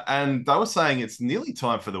 And they were saying it's nearly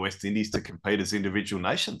time for the West Indies to compete as individual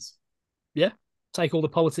nations. Yeah, take all the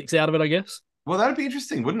politics out of it, I guess. Well, that'd be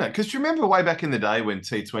interesting, wouldn't it? Because do you remember way back in the day when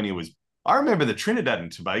T20 was... I remember the Trinidad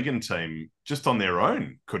and Tobago team just on their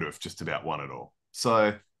own could have just about won it all.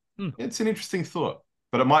 So it's an interesting thought.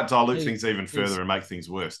 But it might dilute things even further and make things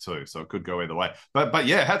worse too. So it could go either way. But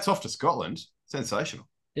yeah, hats off to Scotland. Sensational.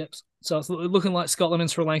 Yep. So it's looking like Scotland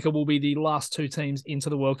and Sri Lanka will be the last 2 teams into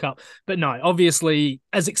the World Cup. But no, obviously,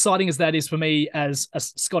 as exciting as that is for me as a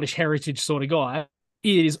Scottish heritage sort of guy,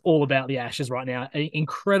 it is all about the Ashes right now. An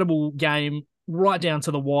incredible game right down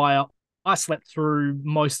to the wire. I slept through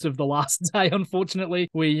most of the last day, unfortunately.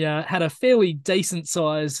 We had a fairly decent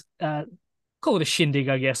size, call it a shindig,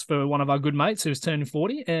 I guess, for one of our good mates who's turning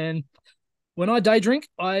 40. And when I day drink,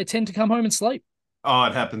 I tend to come home and sleep. Oh,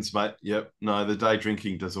 it happens, mate. Yep. No, the day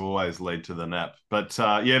drinking does always lead to the nap. But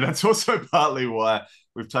yeah, that's also partly why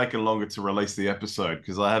we've taken longer to release the episode,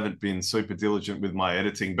 because I haven't been super diligent with my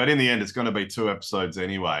editing. But in the end, it's going to be 2 episodes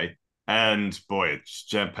anyway. And boy, it's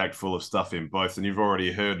jam-packed full of stuff in both. And you've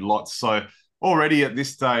already heard lots. So already at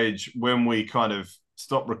this stage, when we kind of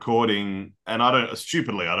stopped recording, and I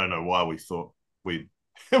don't know why we thought we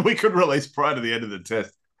could release prior to the end of the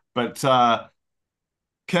test. But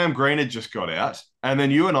Cam Green had just got out. And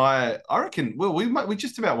then you and I reckon, well, we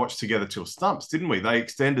just about watched together till Stumps, didn't we? They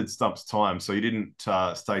extended Stumps time, so you didn't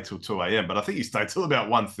stay till 2 a.m., but I think you stayed till about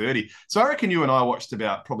 1:30. So I reckon you and I watched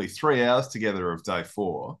about probably 3 hours together of day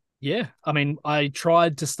 4. Yeah, I mean, I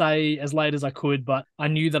tried to stay as late as I could, but I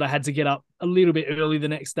knew that I had to get up a little bit early the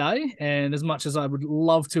next day. And as much as I would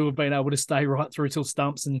love to have been able to stay right through till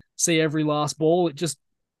Stumps and see every last ball, it just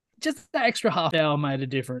that extra half hour made a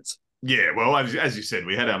difference. Yeah, well, as you said,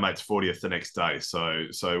 we had our mate's 40th the next day.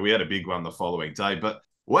 So we had a big one the following day. But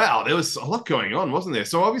wow, there was a lot going on, wasn't there?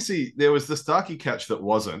 So obviously there was the Starkey catch that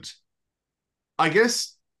wasn't. I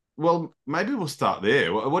guess Well, maybe we'll start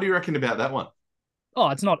there. What do you reckon about that one? Oh,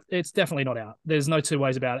 it's not. It's definitely not out. There's no two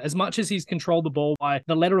ways about it. As much as he's controlled the ball by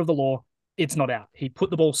the letter of the law, it's not out. He put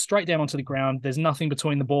the ball straight down onto the ground. There's nothing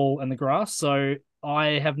between the ball and the grass. So I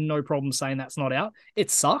have no problem saying that's not out. It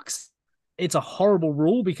sucks. It's a horrible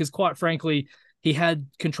rule because, quite frankly, he had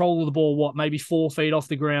control of the ball, maybe 4 feet off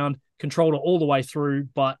the ground, controlled it all the way through.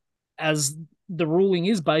 But as the ruling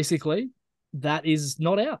is basically, that is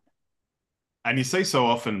not out. And you see so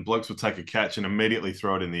often blokes will take a catch and immediately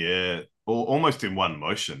throw it in the air, almost in one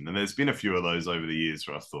motion. And there's been a few of those over the years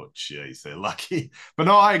where I thought, geez, they're lucky. But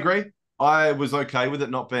no, I agree. I was okay with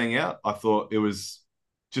it not being out. I thought it was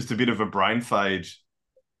just a bit of a brain fade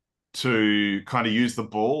to kind of use the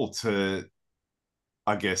ball to,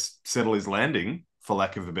 I guess, settle his landing, for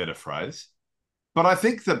lack of a better phrase. But I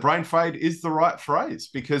think that brain fade is the right phrase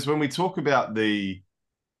because when we talk about the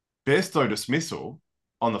Bairstow dismissal,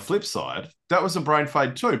 on the flip side, that was a brain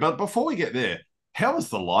fade too. But before we get there, how was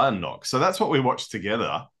the Lyon knock? So that's what we watched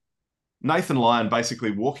together. Nathan Lyon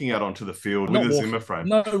basically walking out onto the field with a Zimmer frame.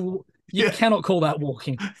 No, you cannot call that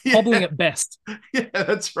walking. Hobbling at best. Yeah,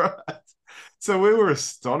 that's right. So we were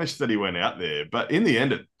astonished that he went out there. But in the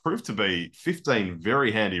end, it proved to be 15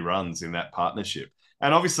 very handy runs in that partnership.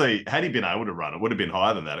 And obviously, had he been able to run, it would have been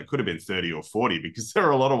higher than that. It could have been 30 or 40 because there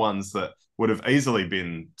are a lot of ones that would have easily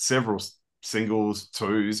been several singles,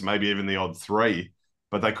 twos, maybe even the odd 3,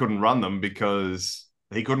 but they couldn't run them because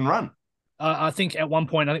he couldn't run. I think at one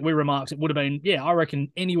point, I think we remarked it would have been, I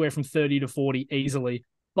reckon anywhere from 30 to 40 easily.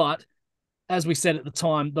 But as we said at the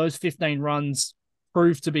time, those 15 runs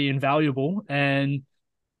proved to be invaluable. And,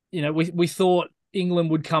 we thought England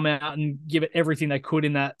would come out and give it everything they could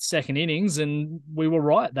in that second innings. And we were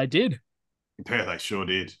right. They did. Yeah, they sure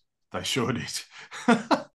did. They sure did.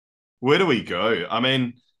 Where do we go? I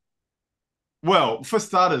mean, well, for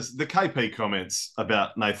starters, the KP comments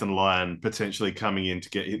about Nathan Lyon potentially coming in to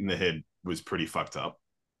get hit in the head was pretty fucked up.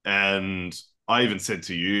 And I even said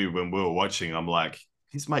to you when we were watching, I'm like,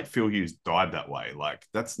 his mate Phil Hughes died that way. Like,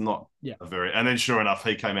 that's not a very... And then sure enough,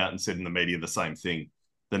 he came out and said in the media the same thing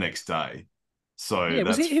the next day. So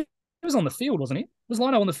he was on the field, wasn't he? Was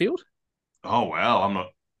Lino on the field? Oh, wow.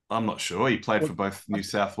 I'm not sure. He played for both New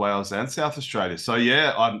South Wales and South Australia. So,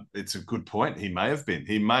 yeah, it's a good point. He may have been.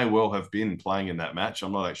 He may well have been playing in that match.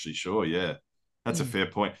 I'm not actually sure. Yeah, that's a fair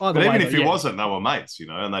point. But even if he wasn't, they were mates,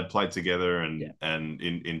 and they'd played together and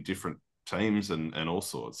in different teams and all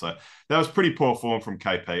sorts. So that was pretty poor form from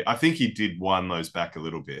KP. I think he did wind those back a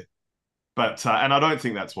little bit. But and I don't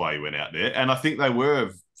think that's why he went out there. And I think they were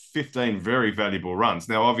 15 very valuable runs.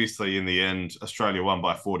 Now, obviously, in the end, Australia won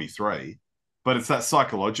by 43. But it's that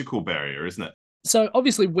psychological barrier, isn't it? So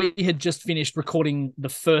obviously we had just finished recording the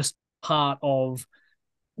first part of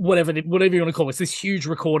whatever you want to call it, this huge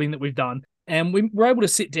recording that we've done. And we were able to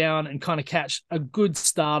sit down and kind of catch a good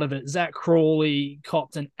start of it. Zach Crawley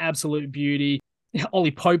copped an absolute beauty.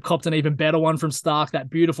 Ollie Pope copped an even better one from Stark,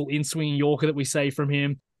 that beautiful in-swinging Yorker that we see from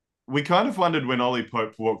him. We kind of wondered when Ollie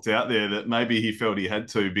Pope walked out there that maybe he felt he had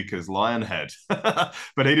to because Lyon had.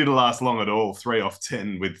 But he didn't last long at all, 3 off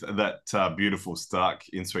 10 with that beautiful Stark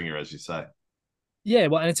in-swinger, as you say. Yeah,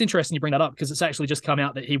 well, and it's interesting you bring that up because it's actually just come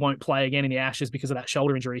out that he won't play again in the Ashes because of that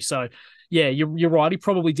shoulder injury. So, yeah, you're right. He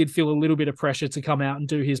probably did feel a little bit of pressure to come out and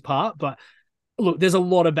do his part. But look, there's a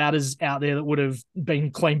lot of batters out there that would have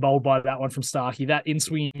been clean bowled by that one from Starkey. That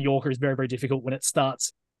in-swinging Yorker is very, very difficult when it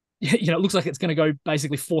starts. It looks like it's going to go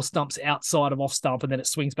basically 4 stumps outside of off stump and then it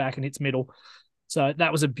swings back and hits middle. So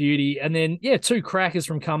that was a beauty. And then, 2 crackers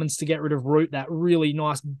from Cummins to get rid of Root, that really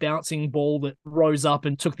nice bouncing ball that rose up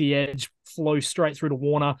and took the edge, flew straight through to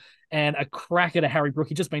Warner, and a cracker to Harry Brook.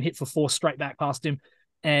 He'd just been hit for 4 straight back past him,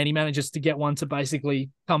 and he manages to get one to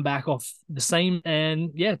basically come back off the seam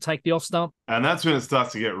and, take the off stump. And that's when it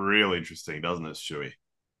starts to get real interesting, doesn't it, Stewie?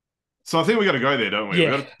 So I think we got to go there, don't we?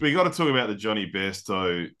 Yeah. We got to talk about the Johnny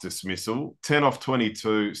Bairstow dismissal. 10 off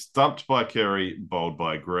 22, stumped by Kerry, bowled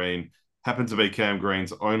by Green. Happened to be Cam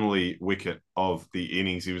Green's only wicket of the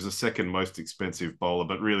innings. He was the second most expensive bowler,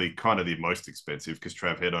 but really kind of the most expensive because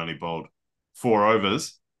Trav Head only bowled 4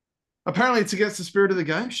 overs. Apparently it's against the spirit of the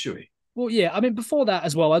game, Stewie. Well, yeah, I mean, before that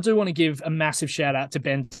as well, I do want to give a massive shout out to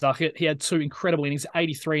Ben Duckett. He had 2 incredible innings,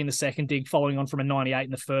 83 in the second dig, following on from a 98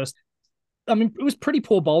 in the first. I mean, it was pretty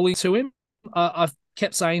poor bowling to him. I've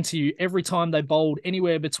kept saying to you, every time they bowled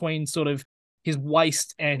anywhere between sort of his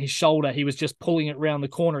waist and his shoulder, he was just pulling it round the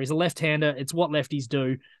corner. He's a left-hander. It's what lefties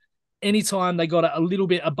do. Anytime they got it a little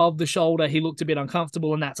bit above the shoulder, he looked a bit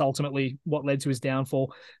uncomfortable, and that's ultimately what led to his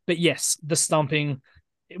downfall. But yes, the stumping.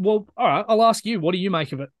 Well, all right, I'll ask you, what do you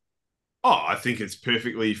make of it? Oh, I think it's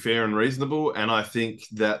perfectly fair and reasonable. And I think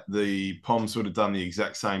that the Poms would have done the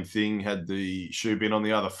exact same thing had the shoe been on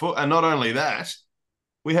the other foot. And not only that,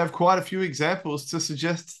 we have quite a few examples to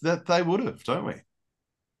suggest that they would have, don't we?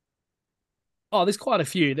 Oh, there's quite a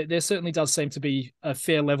few. There certainly does seem to be a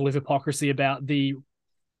fair level of hypocrisy about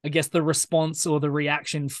I guess, the response or the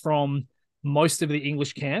reaction from most of the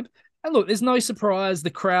English camp. And look, there's no surprise. The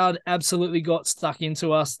crowd absolutely got stuck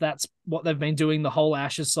into us. That's what they've been doing the whole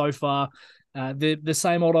Ashes so far. The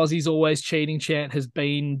same old Aussies always cheating chant has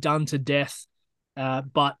been done to death.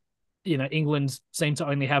 But, England seem to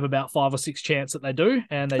only have about 5 or 6 chants that they do,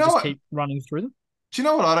 and they just keep running through them. Do you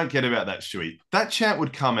know what I don't get about that, Stewie? That chant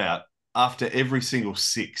would come out after every single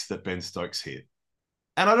 6 that Ben Stokes hit.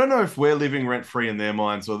 And I don't know if we're living rent-free in their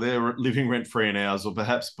minds or they're living rent-free in ours or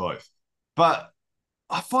perhaps both. But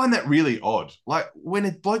I find that really odd. Like when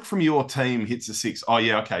a bloke from your team hits a 6, oh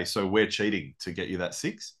yeah, okay, so we're cheating to get you that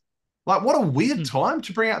 6. Like what a weird time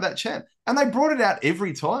to bring out that chant. And they brought it out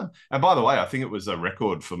every time. And by the way, I think it was a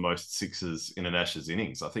record for most sixes in an Ashes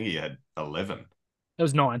innings. I think he had 11. It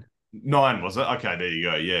was 9. 9, was it? Okay, there you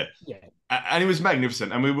go. Yeah. Yeah. And he was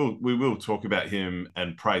magnificent. And we will talk about him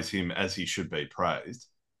and praise him as he should be praised.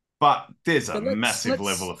 But there's a massive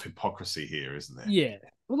level of hypocrisy here, isn't there? Yeah.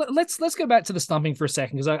 Well, let's go back to the stumping for a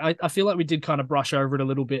second, because I feel like we did kind of brush over it a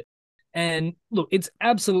little bit. And look, it's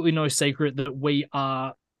absolutely no secret that we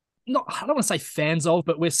are not, I don't want to say fans of,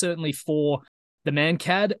 but we're certainly for the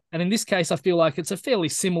Mankad. And in this case, I feel like it's a fairly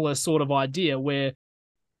similar sort of idea where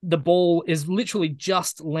the ball is literally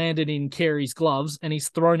just landed in Carey's gloves and he's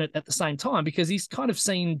thrown it at the same time because he's kind of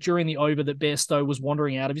seen during the over that Bairstow was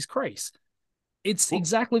wandering out of his crease. It's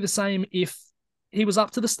exactly the same if he was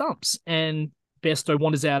up to the stumps and Bairstow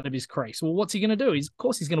wanders out of his crease. Well, what's he going to do? Of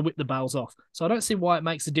course he's going to whip the bails off. So I don't see why it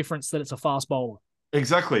makes a difference that it's a fast bowler.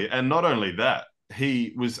 Exactly. And not only that,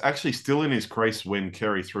 he was actually still in his crease when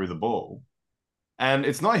Carey threw the ball. And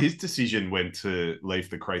it's not his decision when to leave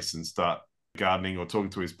the crease and start gardening or talking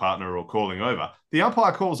to his partner or calling over. The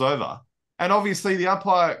umpire calls over. And obviously the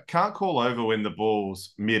umpire can't call over when the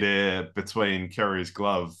ball's midair between Carey's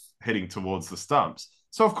glove heading towards the stumps.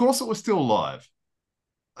 So of course it was still live.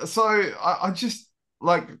 So I just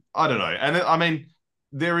like, I don't know. And I mean,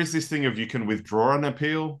 there is this thing of you can withdraw an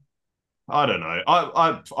appeal. I don't know.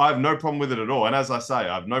 I have no problem with it at all. And as I say,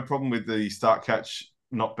 I have no problem with the start catch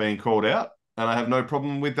not being called out. And I have no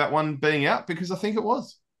problem with that one being out because I think it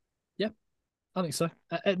was. Yeah, I think so.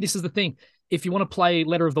 This is the thing. If you want to play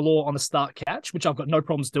letter of the law on the start catch, which I've got no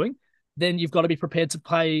problems doing, then you've got to be prepared to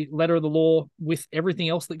play letter of the law with everything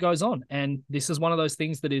else that goes on. And this is one of those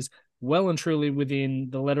things that is well and truly within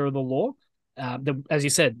the letter of the law. As you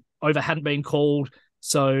said, over hadn't been called.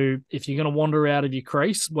 So if you're going to wander out of your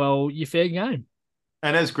crease, well, you're fair game.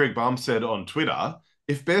 And as Greg Baum said on Twitter,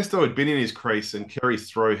 if Bairstow had been in his crease and Carey's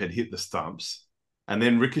throw had hit the stumps and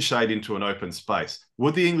then ricocheted into an open space,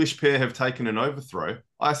 would the English pair have taken an overthrow?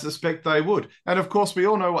 I suspect they would. And of course, we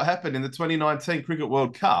all know what happened in the 2019 Cricket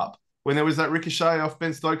World Cup when there was that ricochet off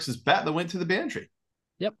Ben Stokes' bat that went to the boundary.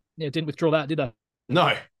 Yep. Yeah, didn't withdraw that, did they?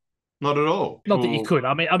 No, not at all. Not that you could.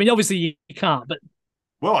 I mean, obviously you can't, but.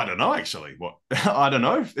 Well, I don't know, actually. What I don't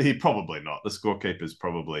know. He probably not. The scorekeepers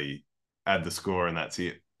probably add the score and that's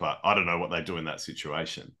it. But I don't know what they do in that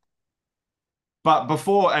situation. But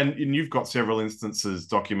before, and you've got several instances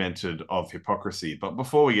documented of hypocrisy, but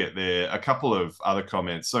before we get there, a couple of other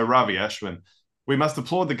comments. So Ravi Ashwin, we must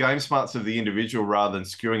applaud the game smarts of the individual rather than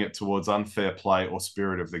skewing it towards unfair play or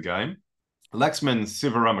spirit of the game. Laxman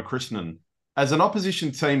Sivaramakrishnan, as an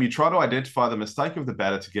opposition team, you try to identify the mistake of the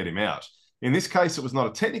batter to get him out. In this case, it was not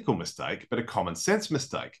a technical mistake, but a common sense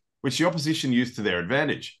mistake, which the opposition used to their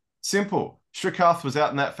advantage. Simple. Srikarth was out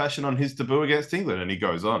in that fashion on his debut against England, and he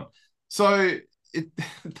goes on. So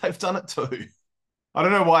they've done it too. I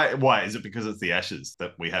don't know why. Why is it because it's the Ashes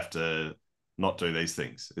that we have to not do these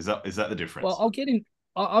things? Is that the difference? Well, I'll get in.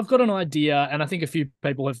 I've got an idea, and I think a few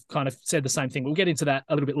people have kind of said the same thing. We'll get into that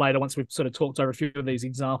a little bit later once we've sort of talked over a few of these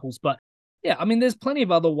examples. But yeah, I mean, there's plenty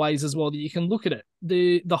of other ways as well that you can look at it.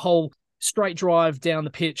 The whole straight drive down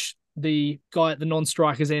the pitch, the guy at the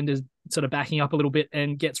non-striker's end is sort of backing up a little bit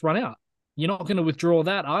and gets run out. You're not going to withdraw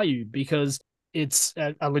that, are you? Because it's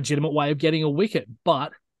a legitimate way of getting a wicket,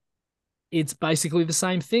 but it's basically the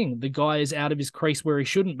same thing. The guy is out of his crease where he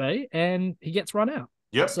shouldn't be, and he gets run out.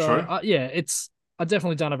 Yep, so, true. Yeah, I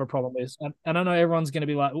definitely don't have a problem with this. And I know everyone's going to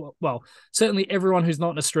be like, well, certainly everyone who's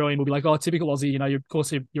not an Australian will be like, oh, typical Aussie, of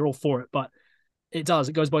course you're all for it, but it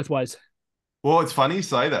goes both ways. Well, it's funny you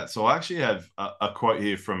say that. So I actually have a quote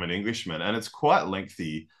here from an Englishman, and it's quite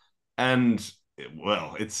lengthy, and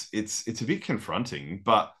well, it's a bit confronting.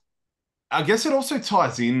 But I guess it also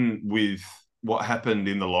ties in with what happened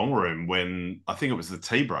in the long room when I think it was the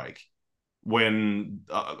tea break, when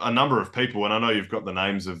a number of people, and I know you've got the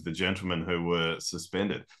names of the gentlemen who were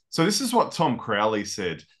suspended. So this is what Tom Crowley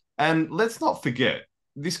said. And let's not forget,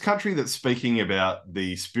 this country that's speaking about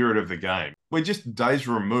the spirit of the game, we're just days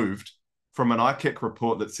removed from an ICAC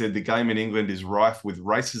report that said the game in England is rife with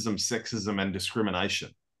racism, sexism, and discrimination.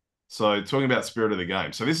 So talking about spirit of the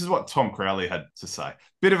game. So this is what Tom Crowley had to say.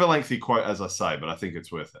 Bit of a lengthy quote, as I say, but I think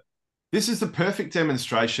it's worth it. This is the perfect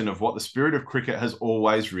demonstration of what the spirit of cricket has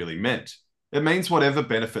always really meant. It means whatever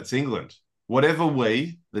benefits England, whatever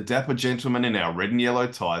we, the dapper gentlemen in our red and yellow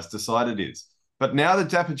ties, decide it is. But now the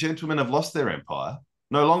dapper gentlemen have lost their empire.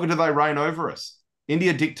 No longer do they reign over us.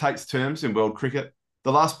 India dictates terms in world cricket.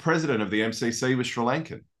 The last president of the MCC was Sri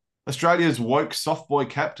Lankan. Australia's woke soft boy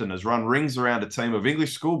captain has run rings around a team of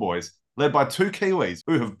English schoolboys led by two Kiwis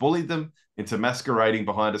who have bullied them into masquerading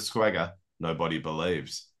behind a swagger nobody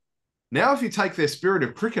believes. Now, if you take their spirit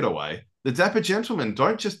of cricket away, the dapper gentlemen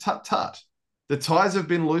don't just tut-tut. The ties have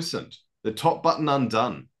been loosened, the top button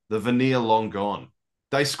undone, the veneer long gone.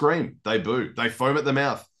 They scream, they boo, they foam at the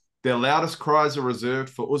mouth. Their loudest cries are reserved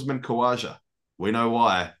for Usman Khawaja. We know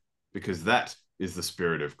why, because that is the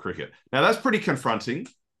spirit of cricket. Now, that's pretty confronting.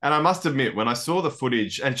 And I must admit, when I saw the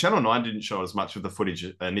footage, and Channel 9 didn't show as much of the footage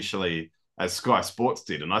initially as Sky Sports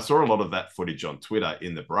did, and I saw a lot of that footage on Twitter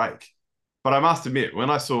in the break. But I must admit, when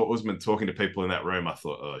I saw Usman talking to people in that room, I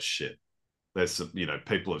thought, oh, shit. There's some,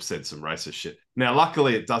 people have said some racist shit. Now,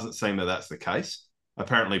 luckily, it doesn't seem that that's the case.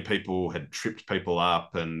 Apparently, people had tripped people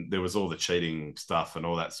up and there was all the cheating stuff and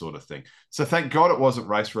all that sort of thing. So thank God it wasn't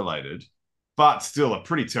race-related, but still a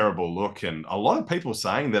pretty terrible look. And a lot of people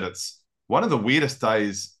saying that it's one of the weirdest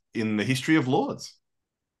days in the history of Lords.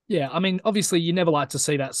 Yeah, I mean, obviously, you never like to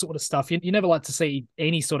see that sort of stuff. You never like to see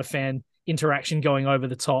any sort of fan interaction going over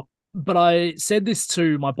the top. But I said this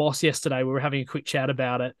to my boss yesterday. We were having a quick chat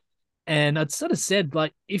about it. And I'd sort of said,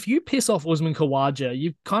 like, if you piss off Usman Khawaja,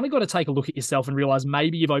 you've kind of got to take a look at yourself and realize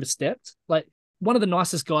maybe you've overstepped. Like, one of the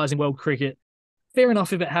nicest guys in world cricket. Fair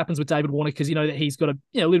enough if it happens with David Warner, because you know that he's got a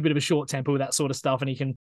little bit of a short temper with that sort of stuff and he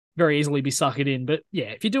can very easily be suckered in. But yeah,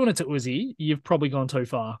 if you're doing it to Uzi, you've probably gone too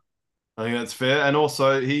far. I think that's fair. And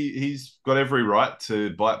also, he's got every right to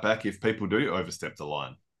bite back if people do overstep the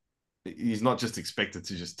line. He's not just expected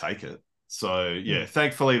to just take it. So, yeah,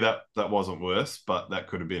 thankfully that wasn't worse, but that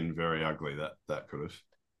could have been very ugly. That could have.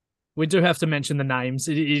 We do have to mention the names.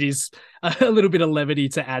 It is a little bit of levity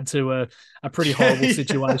to add to a pretty horrible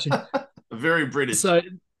situation. Very British. So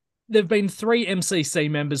there have been 3 MCC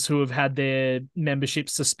members who have had their membership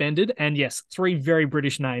suspended. And yes, 3 very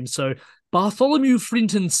British names. So Bartholomew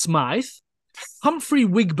Frinton Smythe, Humphrey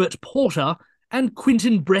Wigbert Porter, and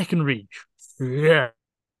Quinton Breckenridge. Yeah.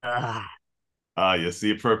 Yes,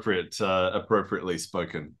 the appropriately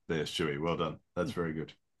spoken there, Shuey. Well done. That's very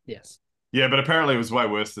good. Yes. Yeah, but apparently it was way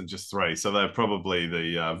worse than just 3. So they're probably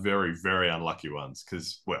the very, very unlucky ones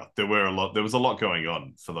because, well, there was a lot going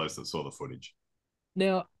on for those that saw the footage.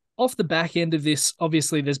 Now, off the back end of this,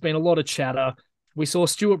 obviously, there's been a lot of chatter. We saw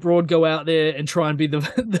Stuart Broad go out there and try and be I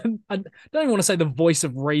don't even want to say the voice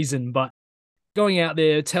of reason, but going out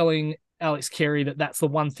there telling Alex Carey that that's the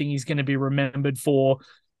one thing he's going to be remembered for,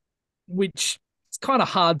 which it's kind of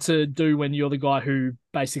hard to do when you're the guy who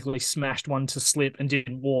basically smashed one to slip and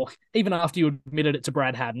didn't walk, even after you admitted it to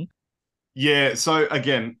Brad Haddin. Yeah, so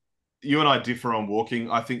again, you and I differ on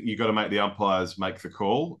walking. I think you got to make the umpires make the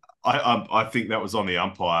call. I think that was on the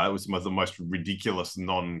umpire. It was the most ridiculous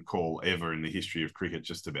non-call ever in the history of cricket,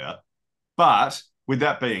 just about. But with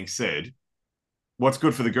that being said, what's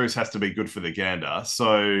good for the goose has to be good for the gander.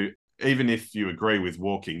 So even if you agree with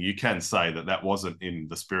walking, you can say that wasn't in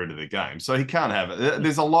the spirit of the game. So he can't have it.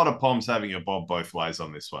 There's a lot of Poms having a bob both ways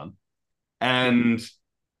on this one. And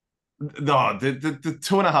the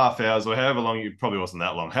 2.5 hours or however long, it probably wasn't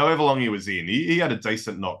that long, however long he was in, he had a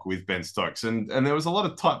decent knock with Ben Stokes. And there was a lot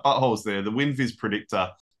of tight buttholes there. The WinViz predictor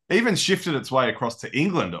even shifted its way across to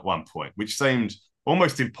England at one point, which seemed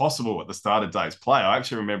almost impossible at the start of day's play. I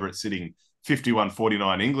actually remember it sitting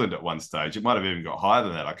 51-49 England at one stage. It might have even got higher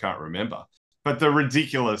than that. I can't remember. But the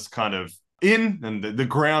ridiculous kind of in and the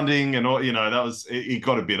grounding and all, it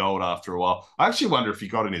got a bit old after a while. I actually wonder if he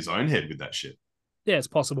got in his own head with that shit. Yeah, it's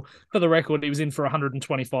possible. For the record, he was in for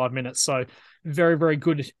 125 minutes. So very, very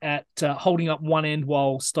good at holding up one end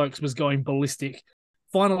while Stokes was going ballistic.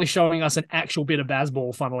 Finally showing us an actual bit of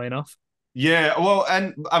baseball, funnily enough. Yeah, well,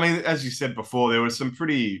 and I mean, as you said before, there was some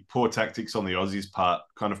pretty poor tactics on the Aussies' part,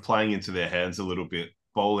 kind of playing into their hands a little bit,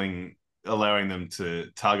 bowling, allowing them to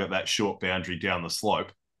target that short boundary down the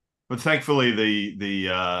slope. But thankfully,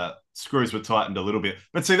 the screws were tightened a little bit.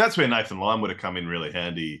 But see, that's where Nathan Lyon would have come in really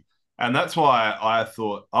handy. And that's why I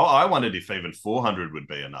thought, I wondered if even 400 would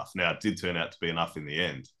be enough. Now, it did turn out to be enough in the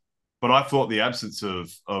end. But I thought the absence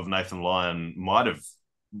of Nathan Lyon might have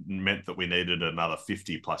meant that we needed another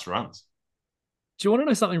 50 plus runs. Do you want to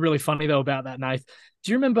know something really funny, though, about that, Nath?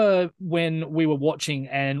 Do you remember when we were watching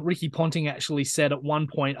and Ricky Ponting actually said at one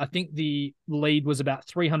point, I think the lead was about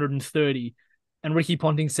 330, and Ricky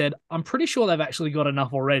Ponting said, I'm pretty sure they've actually got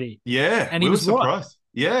enough already. Yeah, and he was surprised.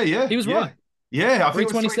 Right. Yeah. He was right. Yeah, I think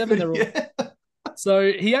 327. They're all... Yeah.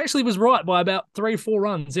 So he actually was right by about 3 or 4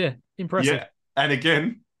 runs. Yeah, impressive. Yeah, and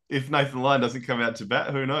again, if Nathan Lyon doesn't come out to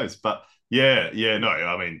bat, who knows? But yeah, no,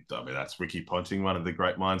 I mean that's Ricky Ponting, one of the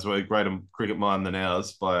great minds, a greater cricket mind than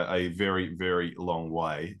ours by a very, very long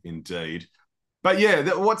way indeed. But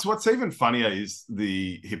yeah, what's even funnier is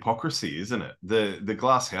the hypocrisy, isn't it? The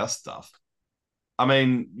glass house stuff. I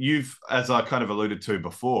mean, as I kind of alluded to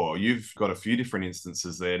before, you've got a few different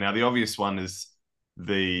instances there. Now, the obvious one is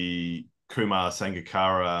the Kumar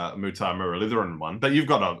Sangakkara Muttar Muralitharan one, but you've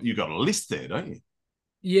got a list there, don't you?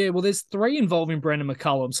 Yeah, well, there's 3 involving Brendan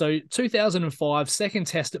McCullum. So 2005, second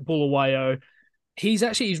test at Bulawayo.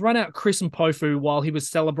 He's run out Chris Mpofu while he was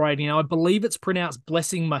celebrating. Now, I believe it's pronounced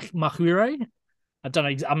Blessing Mahure. I don't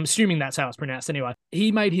know. I'm assuming that's how it's pronounced anyway.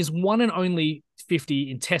 He made his one and only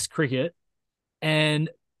 50 in test cricket, and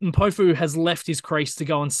Mpofu has left his crease to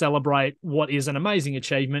go and celebrate what is an amazing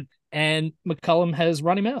achievement, and McCullum has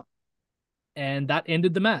run him out. And that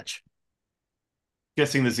ended the match.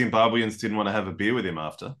 Guessing the Zimbabweans didn't want to have a beer with him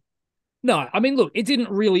after. No, I mean, look, it didn't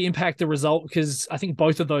really impact the result because I think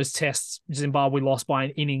both of those tests, Zimbabwe lost by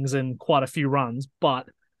an innings and quite a few runs. But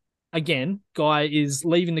again, guy is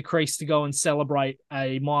leaving the crease to go and celebrate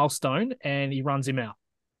a milestone, and he runs him out.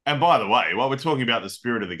 And by the way, while we're talking about the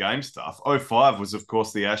spirit of the game stuff, 05 was, of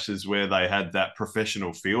course, the Ashes where they had that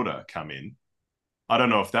professional fielder come in. I don't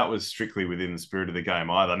know if that was strictly within the spirit of the game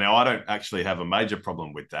either. Now, I don't actually have a major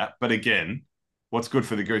problem with that. But again, what's good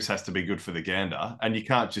for the goose has to be good for the gander. And you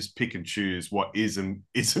can't just pick and choose what is and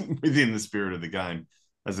isn't within the spirit of the game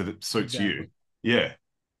as it suits you. Yeah.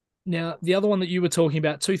 Now, the other one that you were talking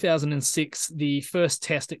about, 2006, the first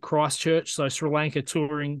test at Christchurch, so Sri Lanka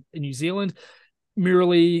touring in New Zealand.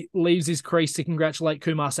 Murali leaves his crease to congratulate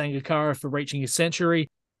Kumar Sangakkara for reaching his century.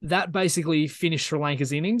 That basically finished Sri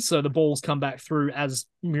Lanka's innings, so the balls come back through as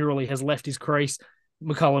Murali has left his crease.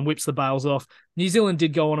 McCullum whips the bails off. New Zealand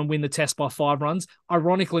did go on and win the test by 5 runs.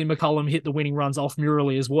 Ironically, McCullum hit the winning runs off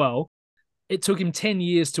Murali as well. It took him 10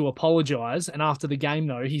 years to apologise, and after the game,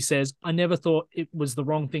 though, he says, I never thought it was the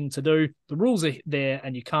wrong thing to do. The rules are there,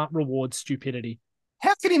 and you can't reward stupidity.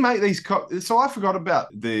 How can he make these... So I forgot about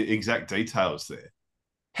the exact details there.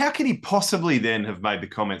 How can he possibly then have made the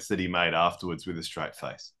comments that he made afterwards with a straight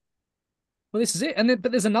face? Well, this is it.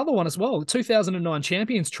 But there's another one as well, the 2009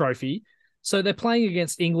 Champions Trophy. So they're playing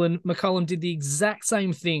against England. McCullum did the exact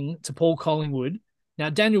same thing to Paul Collingwood. Now,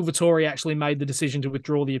 Daniel Vettori actually made the decision to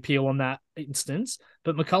withdraw the appeal on that instance,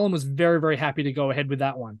 but McCullum was very, very happy to go ahead with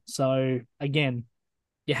that one. So, again,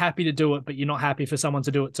 you're happy to do it, but you're not happy for someone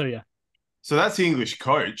to do it to you. So that's the English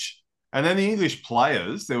coach. And then the English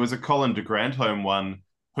players, there was a Colin de Grandhomme one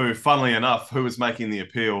who, funnily enough, who was making the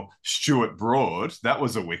appeal, Stuart Broad. That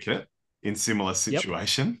was a wicket in similar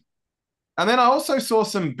situation. Yep. And then I also saw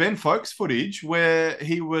some Ben Foakes footage where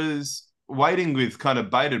he was waiting with kind of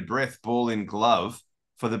bated breath, ball in glove,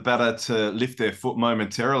 for the batter to lift their foot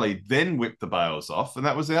momentarily, then whip the bails off, and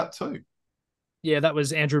that was out too. Yeah, that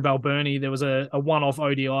was Andrew Balbirnie. There was a one-off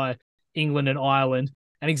ODI, England and Ireland,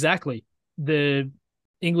 and exactly, the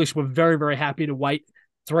English were very, very happy to wait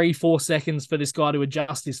 3-4 seconds for this guy to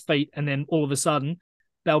adjust his feet, and then all of a sudden,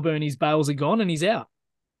 Balbirnie's bails are gone and he's out.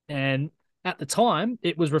 And at the time,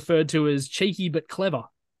 it was referred to as cheeky but clever.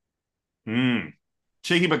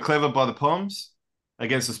 Cheeky but clever by the Poms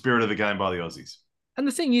against the spirit of the game by the Aussies. And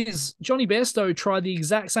the thing is, Johnny Bairstow tried the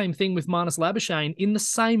exact same thing with Marnus Labuschagne in the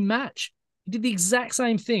same match. He did the exact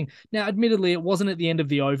same thing. Now, admittedly, it wasn't at the end of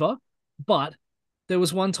the over, but there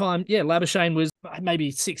was one time, Labuschagne was maybe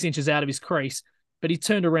 6 inches out of his crease, but he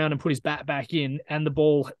turned around and put his bat back in, and the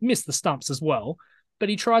ball missed the stumps as well. But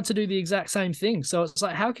he tried to do the exact same thing. So it's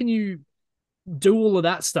like, how can you do all of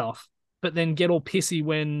that stuff, but then get all pissy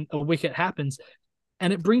when a wicket happens?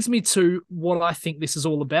 And it brings me to what I think this is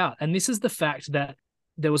all about. And this is the fact that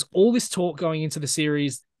there was all this talk going into the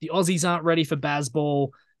series. The Aussies aren't ready for Bazball.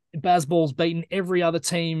 Bazball's beaten every other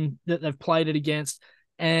team that they've played it against.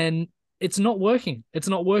 And it's not working. It's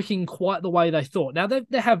not working quite the way they thought. Now, there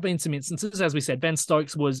have been some instances. As we said, Ben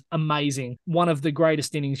Stokes was amazing. One of the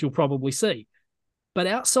greatest innings you'll probably see. But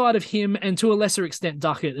outside of him, and to a lesser extent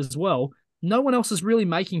Duckett as well, no one else is really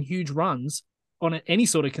making huge runs on any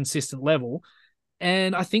sort of consistent level.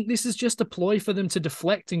 And I think this is just a ploy for them to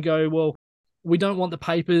deflect and go, well, we don't want the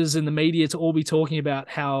papers and the media to all be talking about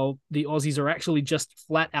how the Aussies are actually just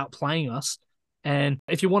flat out playing us. And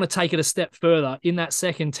if you want to take it a step further, in that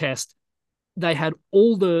second test, they had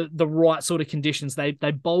all the right sort of conditions. They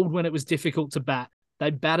bowled when it was difficult to bat.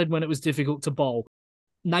 They batted when it was difficult to bowl.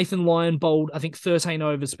 Nathan Lyon bowled, I think, 13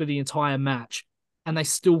 overs for the entire match, and they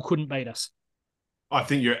still couldn't beat us. I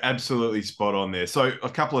think you're absolutely spot on there. So a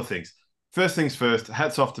couple of things. First things first,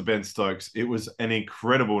 hats off to Ben Stokes. It was an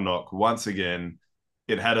incredible knock. Once again,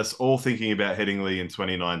 it had us all thinking about Headingley in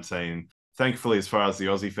 2019. Thankfully, as far as the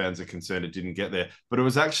Aussie fans are concerned, it didn't get there. But it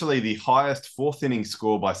was actually the highest fourth inning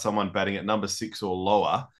score by someone batting at number 6 or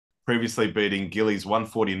lower, previously beating Gillies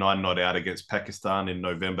 149 not out against Pakistan in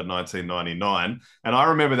November 1999. And I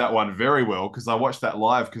remember that one very well because I watched that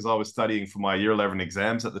live because I was studying for my Year 11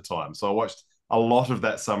 exams at the time. So I watched a lot of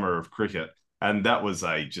that summer of cricket. And that was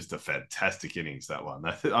just a fantastic innings, that one.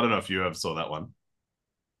 I don't know if you ever saw that one.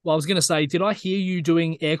 Well, I was going to say, did I hear you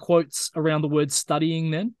doing air quotes around the word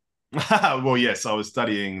studying then? Well, yes, I was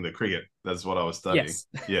studying the cricket. That's what I was studying. Yes.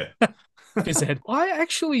 Yeah. I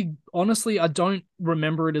actually, honestly, I don't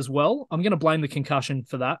remember it as well. I'm going to blame the concussion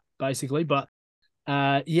for that, basically. But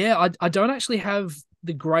yeah, I don't actually have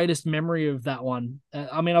the greatest memory of that one.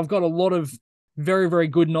 I mean, I've got a lot of very, very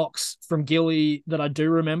good knocks from Gilly that I do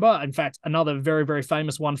remember. In fact, another very, very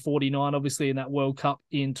famous 149, obviously, in that World Cup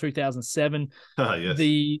in 2007. Yes.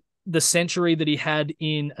 The century that he had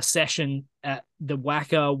in a session at the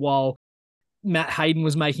Wacker while Matt Hayden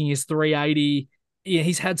was making his 380. Yeah,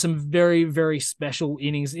 he's had some very, very special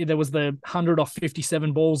innings. There was the 100 off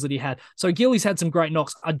 57 balls that he had. So Gilly's had some great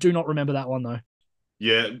knocks. I do not remember that one, though.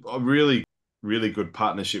 Yeah, a really, really good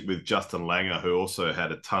partnership with Justin Langer, who also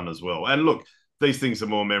had a ton as well. And look, these things are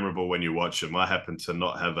more memorable when you watch them. I happened to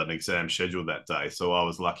not have an exam scheduled that day, so I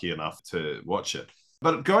was lucky enough to watch it.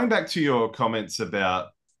 But going back to your comments about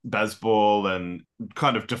Bazball and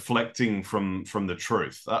kind of deflecting from the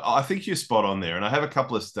truth, I think you're spot on there. And I have a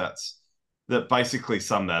couple of stats that basically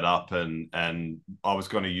sum that up and I was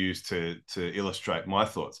going to use to illustrate my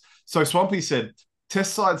thoughts. So Swampy said,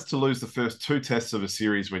 test sides to lose the first 2 tests of a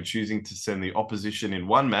series when choosing to send the opposition in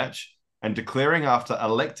one match and declaring after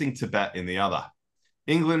electing to bat in the other.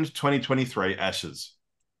 England 2023 Ashes.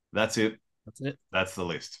 That's it. That's the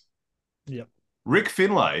list. Yep. Rick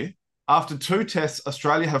Finlay, after 2 tests,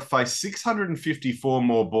 Australia have faced 654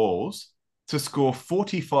 more balls to score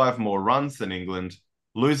 45 more runs than England,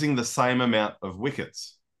 losing the same amount of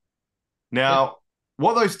wickets. Now,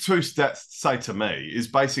 what those 2 stats say to me is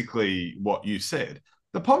basically what you said.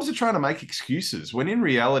 The Poms are trying to make excuses when in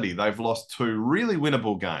reality they've lost 2 really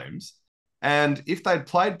winnable games. And if they'd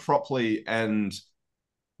played properly and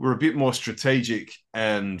were a bit more strategic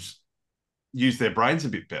and used their brains a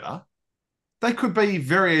bit better, they could be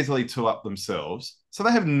very easily 2 up themselves. So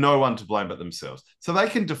they have no one to blame but themselves. So they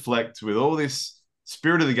can deflect with all this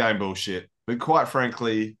spirit of the game bullshit. But quite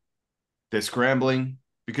frankly, they're scrambling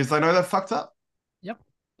because they know they've fucked up. Yep,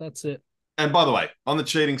 that's it. And by the way, on the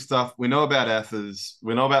cheating stuff, we know about Athers.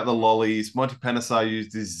 We know about the lollies. Monty Panesar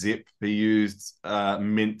used his zip. He used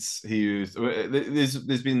mints. He used...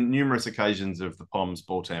 There's been numerous occasions of the Poms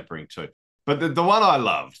ball tampering too. But the one I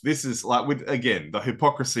loved, this is like, with again, the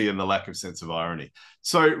hypocrisy and the lack of sense of irony.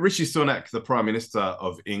 So Rishi Sunak, the Prime Minister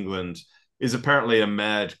of England, is apparently a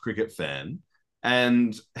mad cricket fan.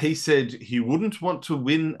 And he said he wouldn't want to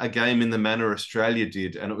win a game in the manner Australia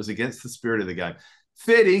did, and it was against the spirit of the game.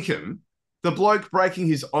 Fair income, the bloke breaking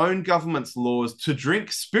his own government's laws to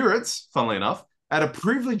drink spirits, funnily enough, at a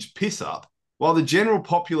privileged piss-up, while the general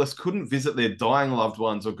populace couldn't visit their dying loved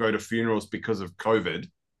ones or go to funerals because of COVID,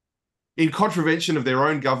 in contravention of their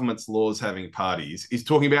own government's laws having parties, is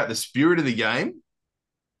talking about the spirit of the game?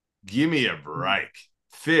 Give me a break.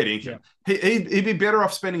 Fair income. Yeah. He'd be better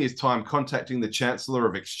off spending his time contacting the Chancellor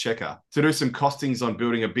of Exchequer to do some costings on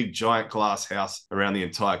building a big giant glass house around the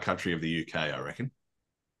entire country of the UK, I reckon.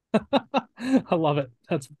 I love it.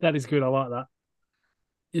 That is good. I like that.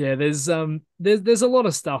 Yeah, there's a lot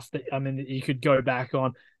of stuff that that you could go back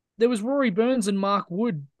on. There was Rory Burns and Mark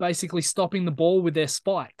Wood basically stopping the ball with their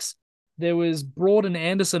spikes. There was Broad and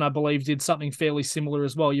Anderson, I believe, did something fairly similar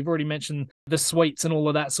as well. You've already mentioned the sweets and all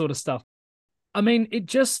of that sort of stuff. I mean, it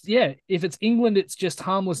just, if it's England, it's just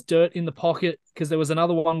harmless dirt in the pocket, because there was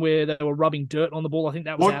another one where they were rubbing dirt on the ball. I think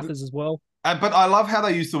that was Athers as well. But I love how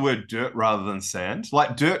they use the word dirt rather than sand.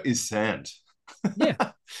 Like, dirt is sand.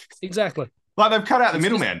 Yeah, exactly. Like they've cut out the It's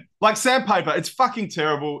just- middleman. Like sandpaper, it's fucking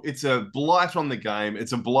terrible. It's a blight on the game.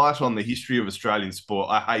 It's a blight on the history of Australian sport.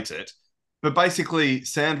 I hate it. But basically,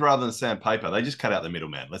 sand rather than sandpaper, they just cut out the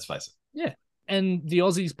middleman. Let's face it. Yeah. And the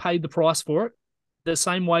Aussies paid the price for it the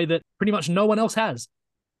same way that pretty much no one else has.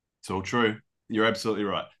 It's all true. You're absolutely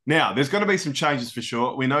right. Now, there's going to be some changes for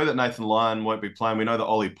sure. We know that Nathan Lyon won't be playing. We know that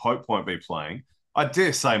Ollie Pope won't be playing. I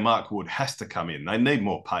dare say Mark Wood has to come in. They need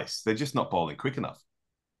more pace. They're just not bowling quick enough.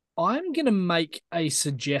 I'm going to make a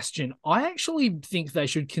suggestion. I actually think they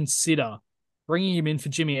should consider bringing him in for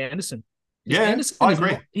Jimmy Anderson. Yeah, Anderson I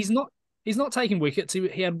agree. He's not taking wickets.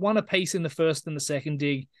 He had one apiece in the first and the second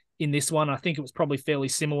dig in this one. I think it was probably fairly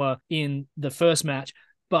similar in the first match,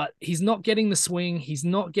 but he's not getting the swing. He's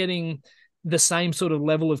not getting the same sort of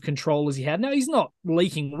level of control as he had. Now, he's not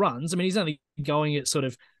leaking runs. I mean, he's only going at sort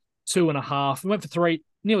of 2.5. He went for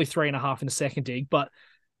nearly 3.5 in the second dig, but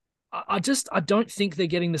I don't think they're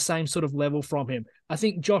getting the same sort of level from him. I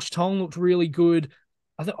think Josh Tong looked really good.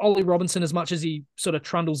 I think Ollie Robinson, as much as he sort of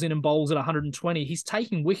trundles in and bowls at 120, he's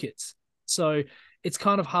taking wickets. So it's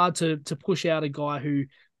kind of hard to push out a guy who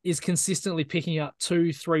is consistently picking up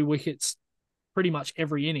 2-3 wickets pretty much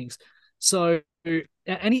every innings. So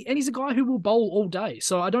and he's a guy who will bowl all day.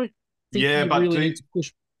 So I don't think you really need to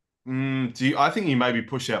push. I think you maybe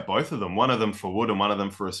push out both of them, one of them for Wood and one of them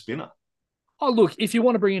for a spinner. Oh, look, if you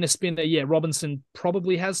want to bring in a spinner, yeah, Robinson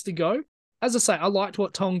probably has to go. As I say, I liked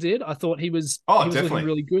what Tong did. I thought he was looking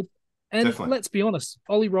really good. And let's be honest,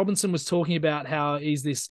 Ollie Robinson was talking about how he's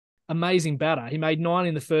this amazing batter. He made 9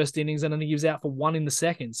 in the first innings and then he was out for 1 in the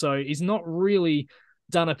second. So he's not really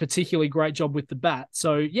done a particularly great job with the bat.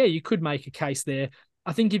 So, yeah, you could make a case there.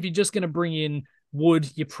 I think if you're just going to bring in Wood,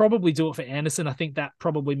 you probably do it for Anderson. I think that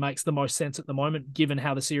probably makes the most sense at the moment, given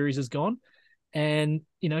how the series has gone. And,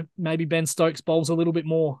 maybe Ben Stokes bowls a little bit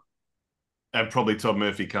more. And probably Todd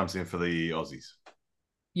Murphy comes in for the Aussies.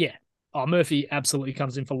 Yeah. Oh, Murphy absolutely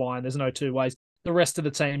comes in for Lyon. There's no two ways. The rest of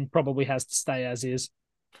the team probably has to stay as is.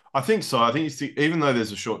 I think so. I think even though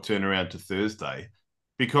there's a short turnaround to Thursday,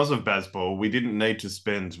 because of Bazball, we didn't need to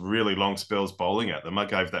spend really long spells bowling at them. I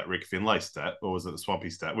gave that Rick Finlay stat, or was it the Swampy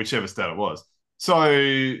stat? Whichever stat it was. So,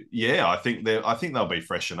 yeah, I think they'll be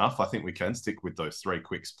fresh enough. I think we can stick with those 3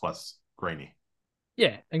 quicks plus Greenie.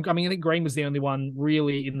 Yeah, and I think Green was the only one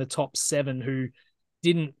really in the top 7 who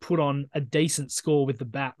didn't put on a decent score with the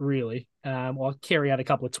bat, really. Well, Carey had a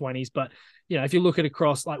couple of 20s, but, if you look at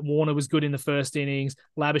across, like Warner was good in the first innings,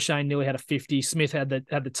 Labuschagne nearly had a 50, Smith had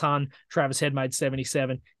the ton, Travis Head made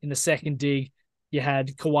 77. In the second dig, you had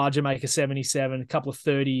Khawaja make a 77, a couple of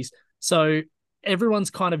 30s. So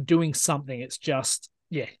everyone's kind of doing something. It's just,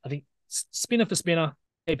 I think spinner for spinner,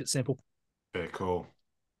 keep it simple. Very cool.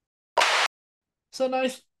 So,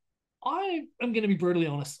 Nath, I am going to be brutally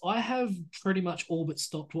honest. I have pretty much all but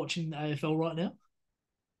stopped watching the AFL right now.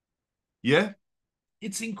 Yeah?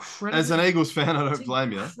 It's incredible. As an Eagles fan, I don't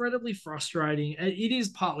blame you. Incredibly frustrating. It is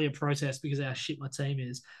partly a protest because of how shit my team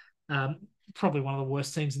is. Probably one of the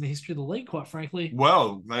worst teams in the history of the league, quite frankly.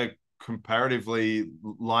 Well, they're comparatively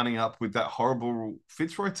lining up with that horrible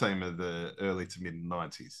Fitzroy team of the early to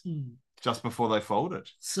mid-90s, just before they folded.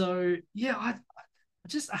 So, yeah, I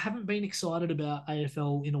haven't been excited about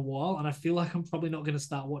AFL in a while, and I feel like I'm probably not going to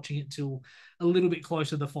start watching it until a little bit closer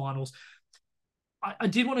to the finals. I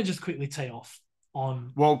did want to just quickly tee off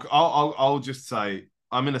on. Well, I'll just say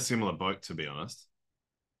I'm in a similar boat, to be honest.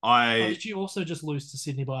 Did you also just lose to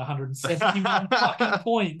Sydney by 171 fucking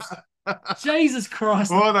points? Jesus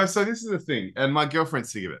Christ! Well, no. So this is the thing, and my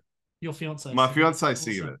girlfriend's sick of it. Your fiance. My fiance's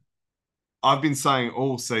sick of it. I've been saying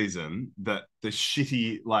all season that the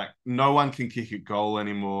shitty, no one can kick a goal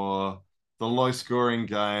anymore. The low scoring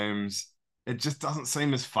games, it just doesn't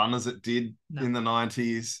seem as fun as it did in the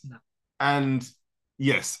 90s. No. And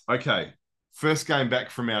yes, okay. First game back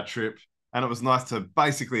from our trip, and it was nice to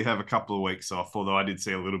basically have a couple of weeks off, although I did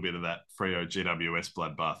see a little bit of that Freo GWS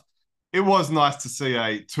bloodbath. It was nice to see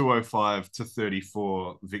a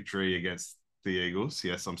 205-34 victory against the Eagles.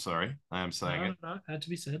 Yes, I'm sorry. I am saying it. No, had to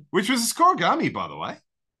be said. Which was a scoregami, by the way.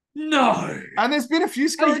 No. And the's been a few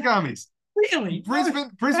scoregamis. Really?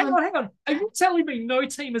 Brisbane. Hang on. Are you telling me no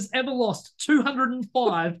team has ever lost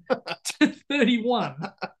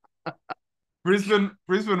 205-31? Brisbane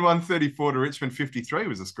 134 to Richmond 53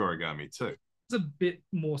 was a scoregami too. It's a bit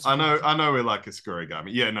more. I know we're like a scoregami.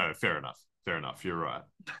 Yeah, no, fair enough. You're right.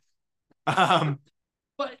 But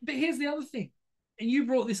here's the other thing. And you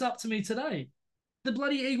brought this up to me today. The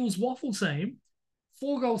bloody Eagles waffle team,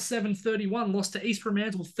 4 goals, 7-31, lost to East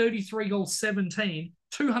Fremantle, 33 goals, 17,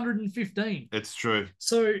 215. It's true.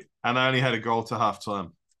 So, and they only had a goal to half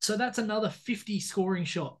time. So that's another 50 scoring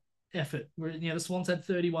shot effort. Where the Swans had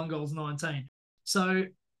 31 goals, 19. So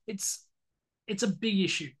it's a big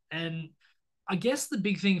issue. And I guess the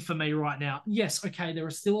big thing for me right now, yes, okay, there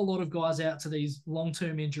are still a lot of guys out to these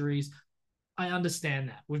long-term injuries. I understand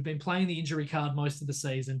that. We've been playing the injury card most of the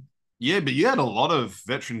season. Yeah, but you had a lot of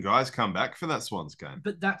veteran guys come back for that Swans game.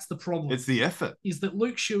 But that's the problem. It's the effort. Is that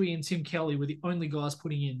Luke Shuey and Tim Kelly were the only guys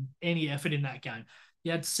putting in any effort in that game.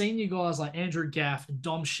 You had senior guys like Andrew Gaff and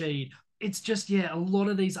Dom Sheed. It's just, a lot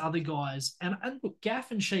of these other guys. And look, Gaff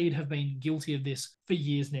and Sheed have been guilty of this for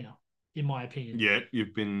years now, in my opinion. Yeah,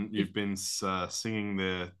 you've been singing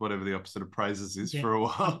the whatever the opposite of praises is for a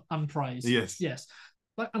while. Unpraised. Yes.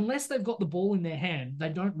 But unless they've got the ball in their hand, they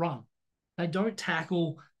don't run. They don't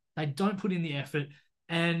tackle. They don't put in the effort.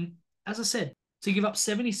 And as I said, to give up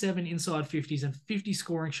 77 inside 50s and 50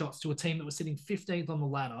 scoring shots to a team that was sitting 15th on the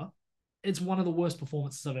ladder, it's one of the worst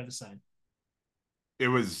performances I've ever seen. It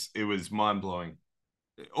was mind-blowing.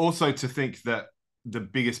 Also to think that the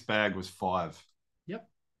biggest bag was 5. Yep.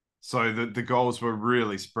 So the goals were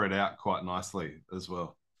really spread out quite nicely as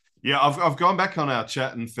well. Yeah, I've gone back on our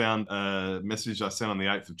chat and found a message I sent on the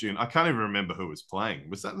 8th of June. I can't even remember who was playing.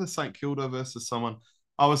 Was that the St Kilda versus someone?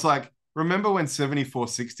 I was like, remember when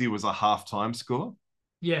 74-60 was a halftime score?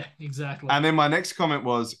 Yeah, exactly. And then my next comment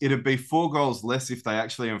was, it'd be 4 goals less if they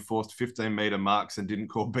actually enforced 15-meter marks and didn't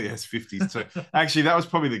call BS 50s too. Actually, that was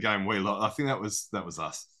probably the game we lost. I think that was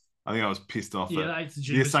us. I think I was pissed off. Yeah,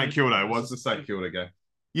 St Kilda. It was the St Kilda game.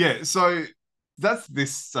 Yeah, so that's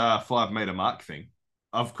this 5-meter mark thing.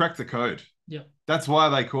 I've cracked the code. Yeah. That's why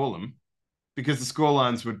they call them. Because the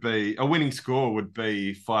scorelines would be, a winning score would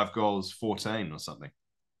be 5 goals, 14 or something.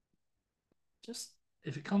 Just,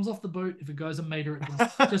 if it comes off the boot, if it goes a meter,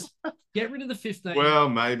 just get rid of the 15. Well,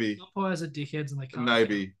 maybe. Umpires are dickheads and they can't.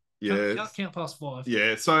 Maybe. Yeah. Can't count past 5.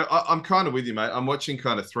 Yeah. So I'm kind of with you, mate. I'm watching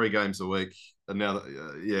kind of 3 games a week. And now,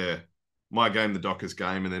 my game, the Dockers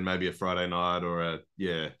game, and then maybe a Friday night or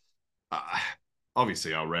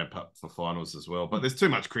obviously I'll ramp up for finals as well. But there's too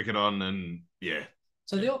much cricket on and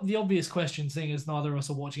So the obvious question, seeing as neither of us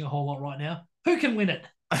are watching a whole lot right now, who can win it?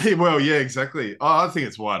 Well, yeah, exactly. I think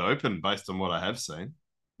it's wide open based on what I have seen.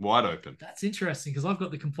 Wide open. That's interesting because I've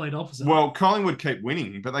got the complete opposite. Well, Collingwood keep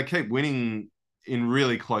winning, but they keep winning in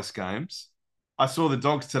really close games. I saw the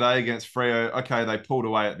Dogs today against Freo. Okay, they pulled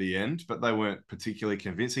away at the end, but they weren't particularly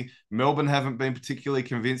convincing. Melbourne haven't been particularly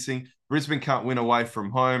convincing. Brisbane can't win away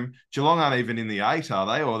from home. Geelong aren't even in the 8, are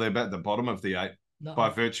they? Or they're at the bottom of the 8 by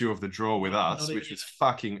virtue of the draw with us, which was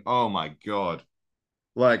fucking, oh my God.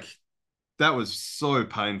 Like, that was so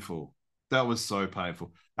painful. That was so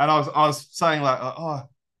painful. And I was saying like,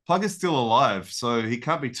 Plugger's still alive, so he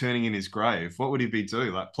can't be turning in his grave. What would he be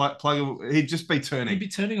doing? Like Plugger, he'd just be turning. He'd be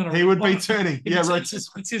turning on a. He would be turning. Yeah, right.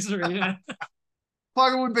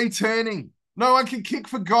 Plugger would be turning. No one can kick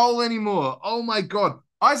for goal anymore. Oh my God,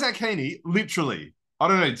 Isaac Heaney, literally. I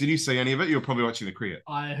don't know. Did you see any of it? You were probably watching the cricket.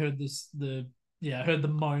 I heard I heard the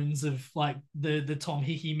moans of like the Tom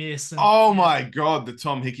Hickey miss. And, my God, the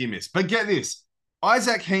Tom Hickey miss. But get this,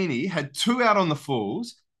 Isaac Heaney had 2 out on the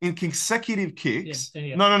fulls in consecutive kicks.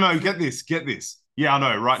 Yeah. No. Get this. Yeah, I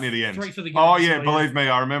know. Right near the end. 3 for the game. Oh yeah, believe me,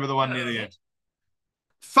 I remember the one near the end.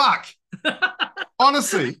 Fuck.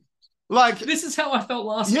 Honestly, like this is how I felt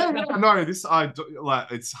last. Yeah, no.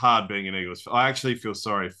 It's hard being an Eagles. I actually feel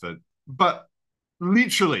sorry but.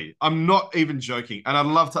 Literally, I'm not even joking. And I'd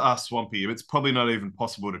love to ask Swampy if it's probably not even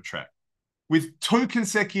possible to track. With 2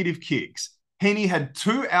 consecutive kicks, Heaney had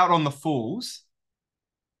 2 out on the fulls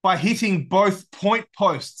by hitting both point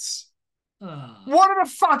posts. What are the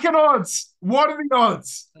fucking odds? What are the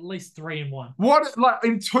odds? At least 3 in 1. What, like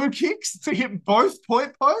in 2 kicks to hit both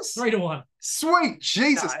point posts? 3 to 1. Sweet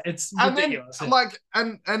Jesus. It's and ridiculous.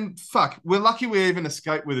 Then, and fuck, we're lucky we even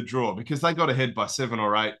escaped with a draw because they got ahead by 7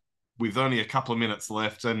 or 8. With only a couple of minutes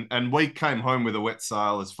left, and we came home with a wet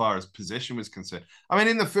sail as far as possession was concerned. I mean,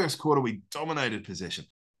 in the first quarter, we dominated possession.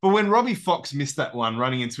 But when Robbie Fox missed that one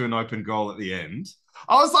running into an open goal at the end,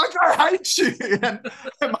 I was like, I hate you.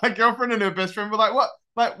 And my girlfriend and her best friend were like, what?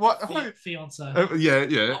 Like, what? Fiance.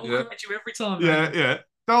 Yeah. I'll correct you every time. Yeah.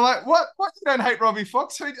 They were like, what? You don't hate Robbie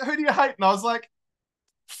Fox? Who do you hate? And I was like,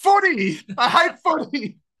 footy. I hate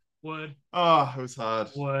footy. Word. Oh, it was hard.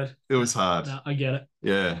 Word. It was hard. No, I get it.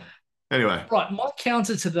 Yeah. Anyway. Right, my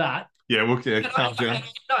counter to that. Yeah, calm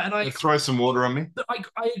down. Throw some water on me.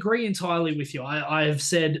 I agree entirely with you. I have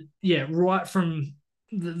said, right from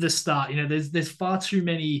the start, there's far too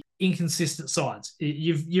many inconsistent sides.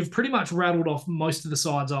 You've pretty much rattled off most of the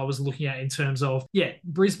sides I was looking at in terms of,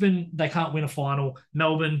 Brisbane, they can't win a final.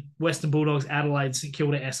 Melbourne, Western Bulldogs, Adelaide, St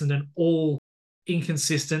Kilda, Essendon, all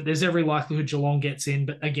inconsistent. There's every likelihood Geelong gets in,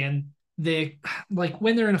 but again, they're like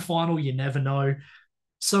when they're in a final, you never know.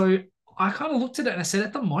 So I kind of looked at it and I said,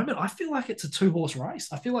 at the moment, I feel like it's a two-horse race.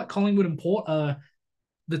 I feel like Collingwood and Port are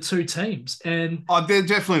the two teams. And They're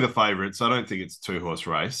definitely the favourites. I don't think it's a two-horse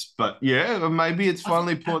race. But yeah, maybe it's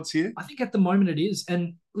finally Port's here. I think at the moment it is.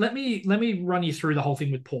 And let me run you through the whole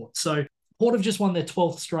thing with Port. So Port have just won their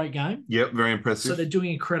 12th straight game. Yep, very impressive. So they're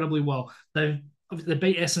doing incredibly well. They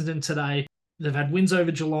beat Essendon today. They've had wins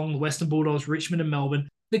over Geelong, the Western Bulldogs, Richmond, and Melbourne.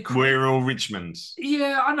 We're all Richmonds.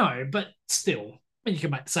 Yeah, I know, but still, I mean, you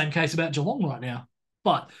can make the same case about Geelong right now.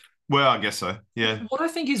 But well, I guess so. Yeah. What I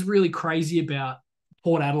think is really crazy about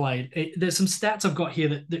Port Adelaide, there's some stats I've got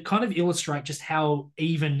here that kind of illustrate just how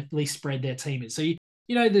evenly spread their team is. So you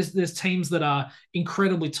know, there's teams that are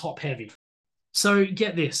incredibly top heavy. So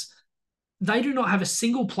get this. They do not have a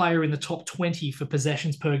single player in the top 20 for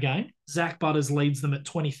possessions per game. Zach Butters leads them at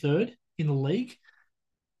 23rd in the league.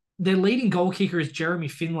 Their leading goal kicker is Jeremy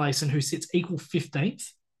Finlayson, who sits equal 15th.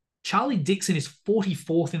 Charlie Dixon is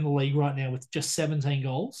 44th in the league right now with just 17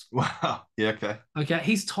 goals. Wow. Yeah, okay. Okay,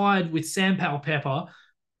 he's tied with Sam Powell-Pepper.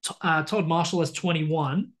 Todd Marshall has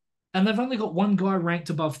 21, and they've only got one guy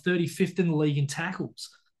ranked above 35th in the league in tackles.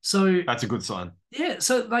 So that's a good sign. Yeah,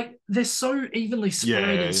 so like they're so evenly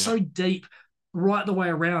spread and so deep right the way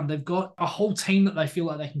around. They've got a whole team that they feel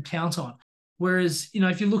like they can count on. Whereas, you know,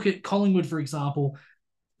 if you look at Collingwood, for example,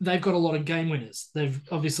 they've got a lot of game winners. They've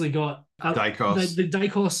obviously got Dacos, the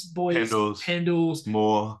Dacos boys, Pendles,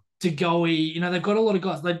 Moore, DeGoey. You know, they've got a lot of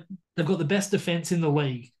guys. They've got the best defense in the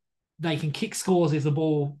league. They can kick scores if the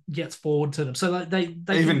ball gets forward to them. So they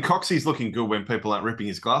even Coxie's looking good when people aren't ripping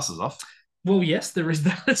his glasses off. Well, yes, there is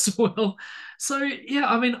that as well. So yeah,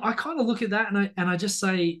 I mean, I kind of look at that and I just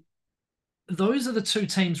say those are the two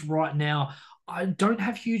teams right now. I don't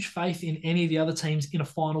have huge faith in any of the other teams in a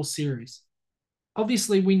final series.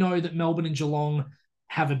 Obviously, we know that Melbourne and Geelong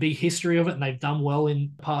have a big history of it and they've done well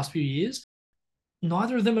in the past few years.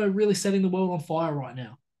 Neither of them are really setting the world on fire right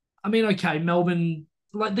now. I mean, okay, Melbourne,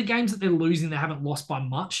 like the games that they're losing, they haven't lost by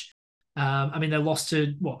much. I mean, they lost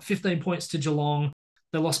to, 15 points to Geelong.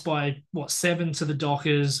 They lost by, 7 to the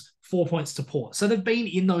Dockers, 4 points to Port. So they've been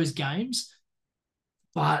in those games.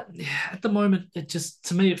 But at the moment,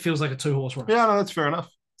 to me, it feels like a two-horse race. Yeah, no, that's fair enough.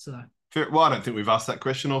 So, well, I don't think we've asked that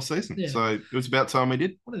question all season. Yeah. So it was about time we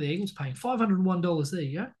did. What are the Eagles paying? $501. There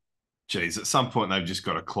you go. Geez, at some point, they've just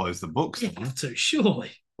got to close the books. Yeah, have to,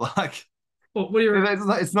 surely. Like, what do you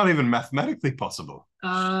it's not even mathematically possible.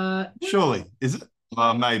 Surely, is it?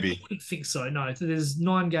 Maybe. I wouldn't think so. No, there's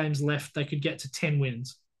 9 games left. They could get to 10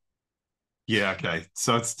 wins. Yeah, okay.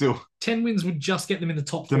 So it's still 10 wins would just get them in the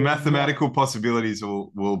top 4. The mathematical possibilities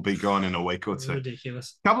will be gone in a week or two.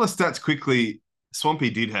 Ridiculous. A couple of stats quickly. Swampy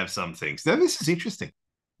did have some things. Now, this is interesting.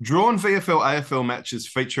 Drawn VFL AFL matches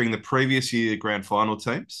featuring the previous year grand final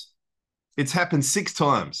teams. It's happened 6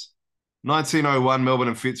 times. 1901, Melbourne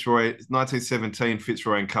and Fitzroy. 1917,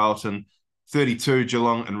 Fitzroy and Carlton. 32,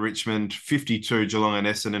 Geelong and Richmond. 52, Geelong and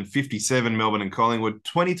Essendon. 57, Melbourne and Collingwood.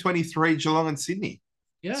 2023, Geelong and Sydney.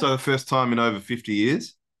 Yeah. So the first time in over 50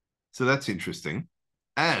 years. So that's interesting.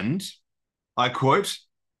 And I quote,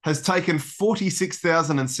 has taken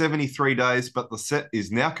 46,073 days, but the set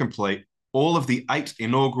is now complete. All of the 8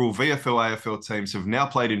 inaugural VFL AFL teams have now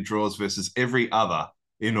played in draws versus every other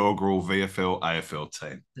inaugural VFL AFL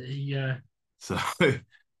team. There you go. So,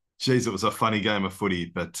 geez, it was a funny game of footy,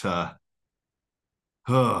 but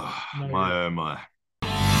my.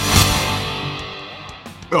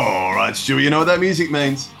 All right, Stewie, you know what that music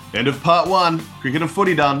means. End of part 1. Cricket and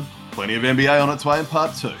footy done. Plenty of NBA on its way in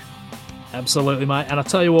part 2. Absolutely, mate. And I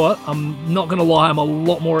tell you what, I'm not going to lie, I'm a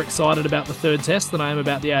lot more excited about the third test than I am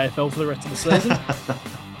about the AFL for the rest of the season.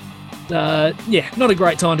 Not a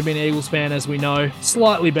great time to be an Eagles fan, as we know.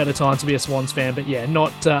 Slightly better time to be a Swans fan, but yeah,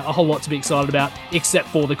 not a whole lot to be excited about, except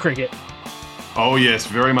for the cricket. Oh, yes,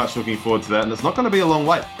 very much looking forward to that, and it's not going to be a long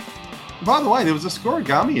wait. By the way, there was a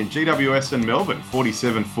scoregami in GWS and Melbourne,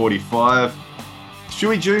 47-45.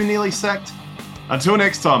 Stewie Jew nearly sacked. Until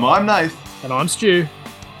next time, I'm Nath. And I'm Stu.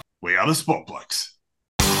 We are the Spot Blokes.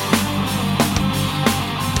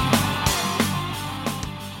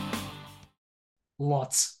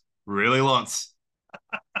 Lots. Really lots.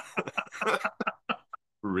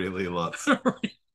 Really lots.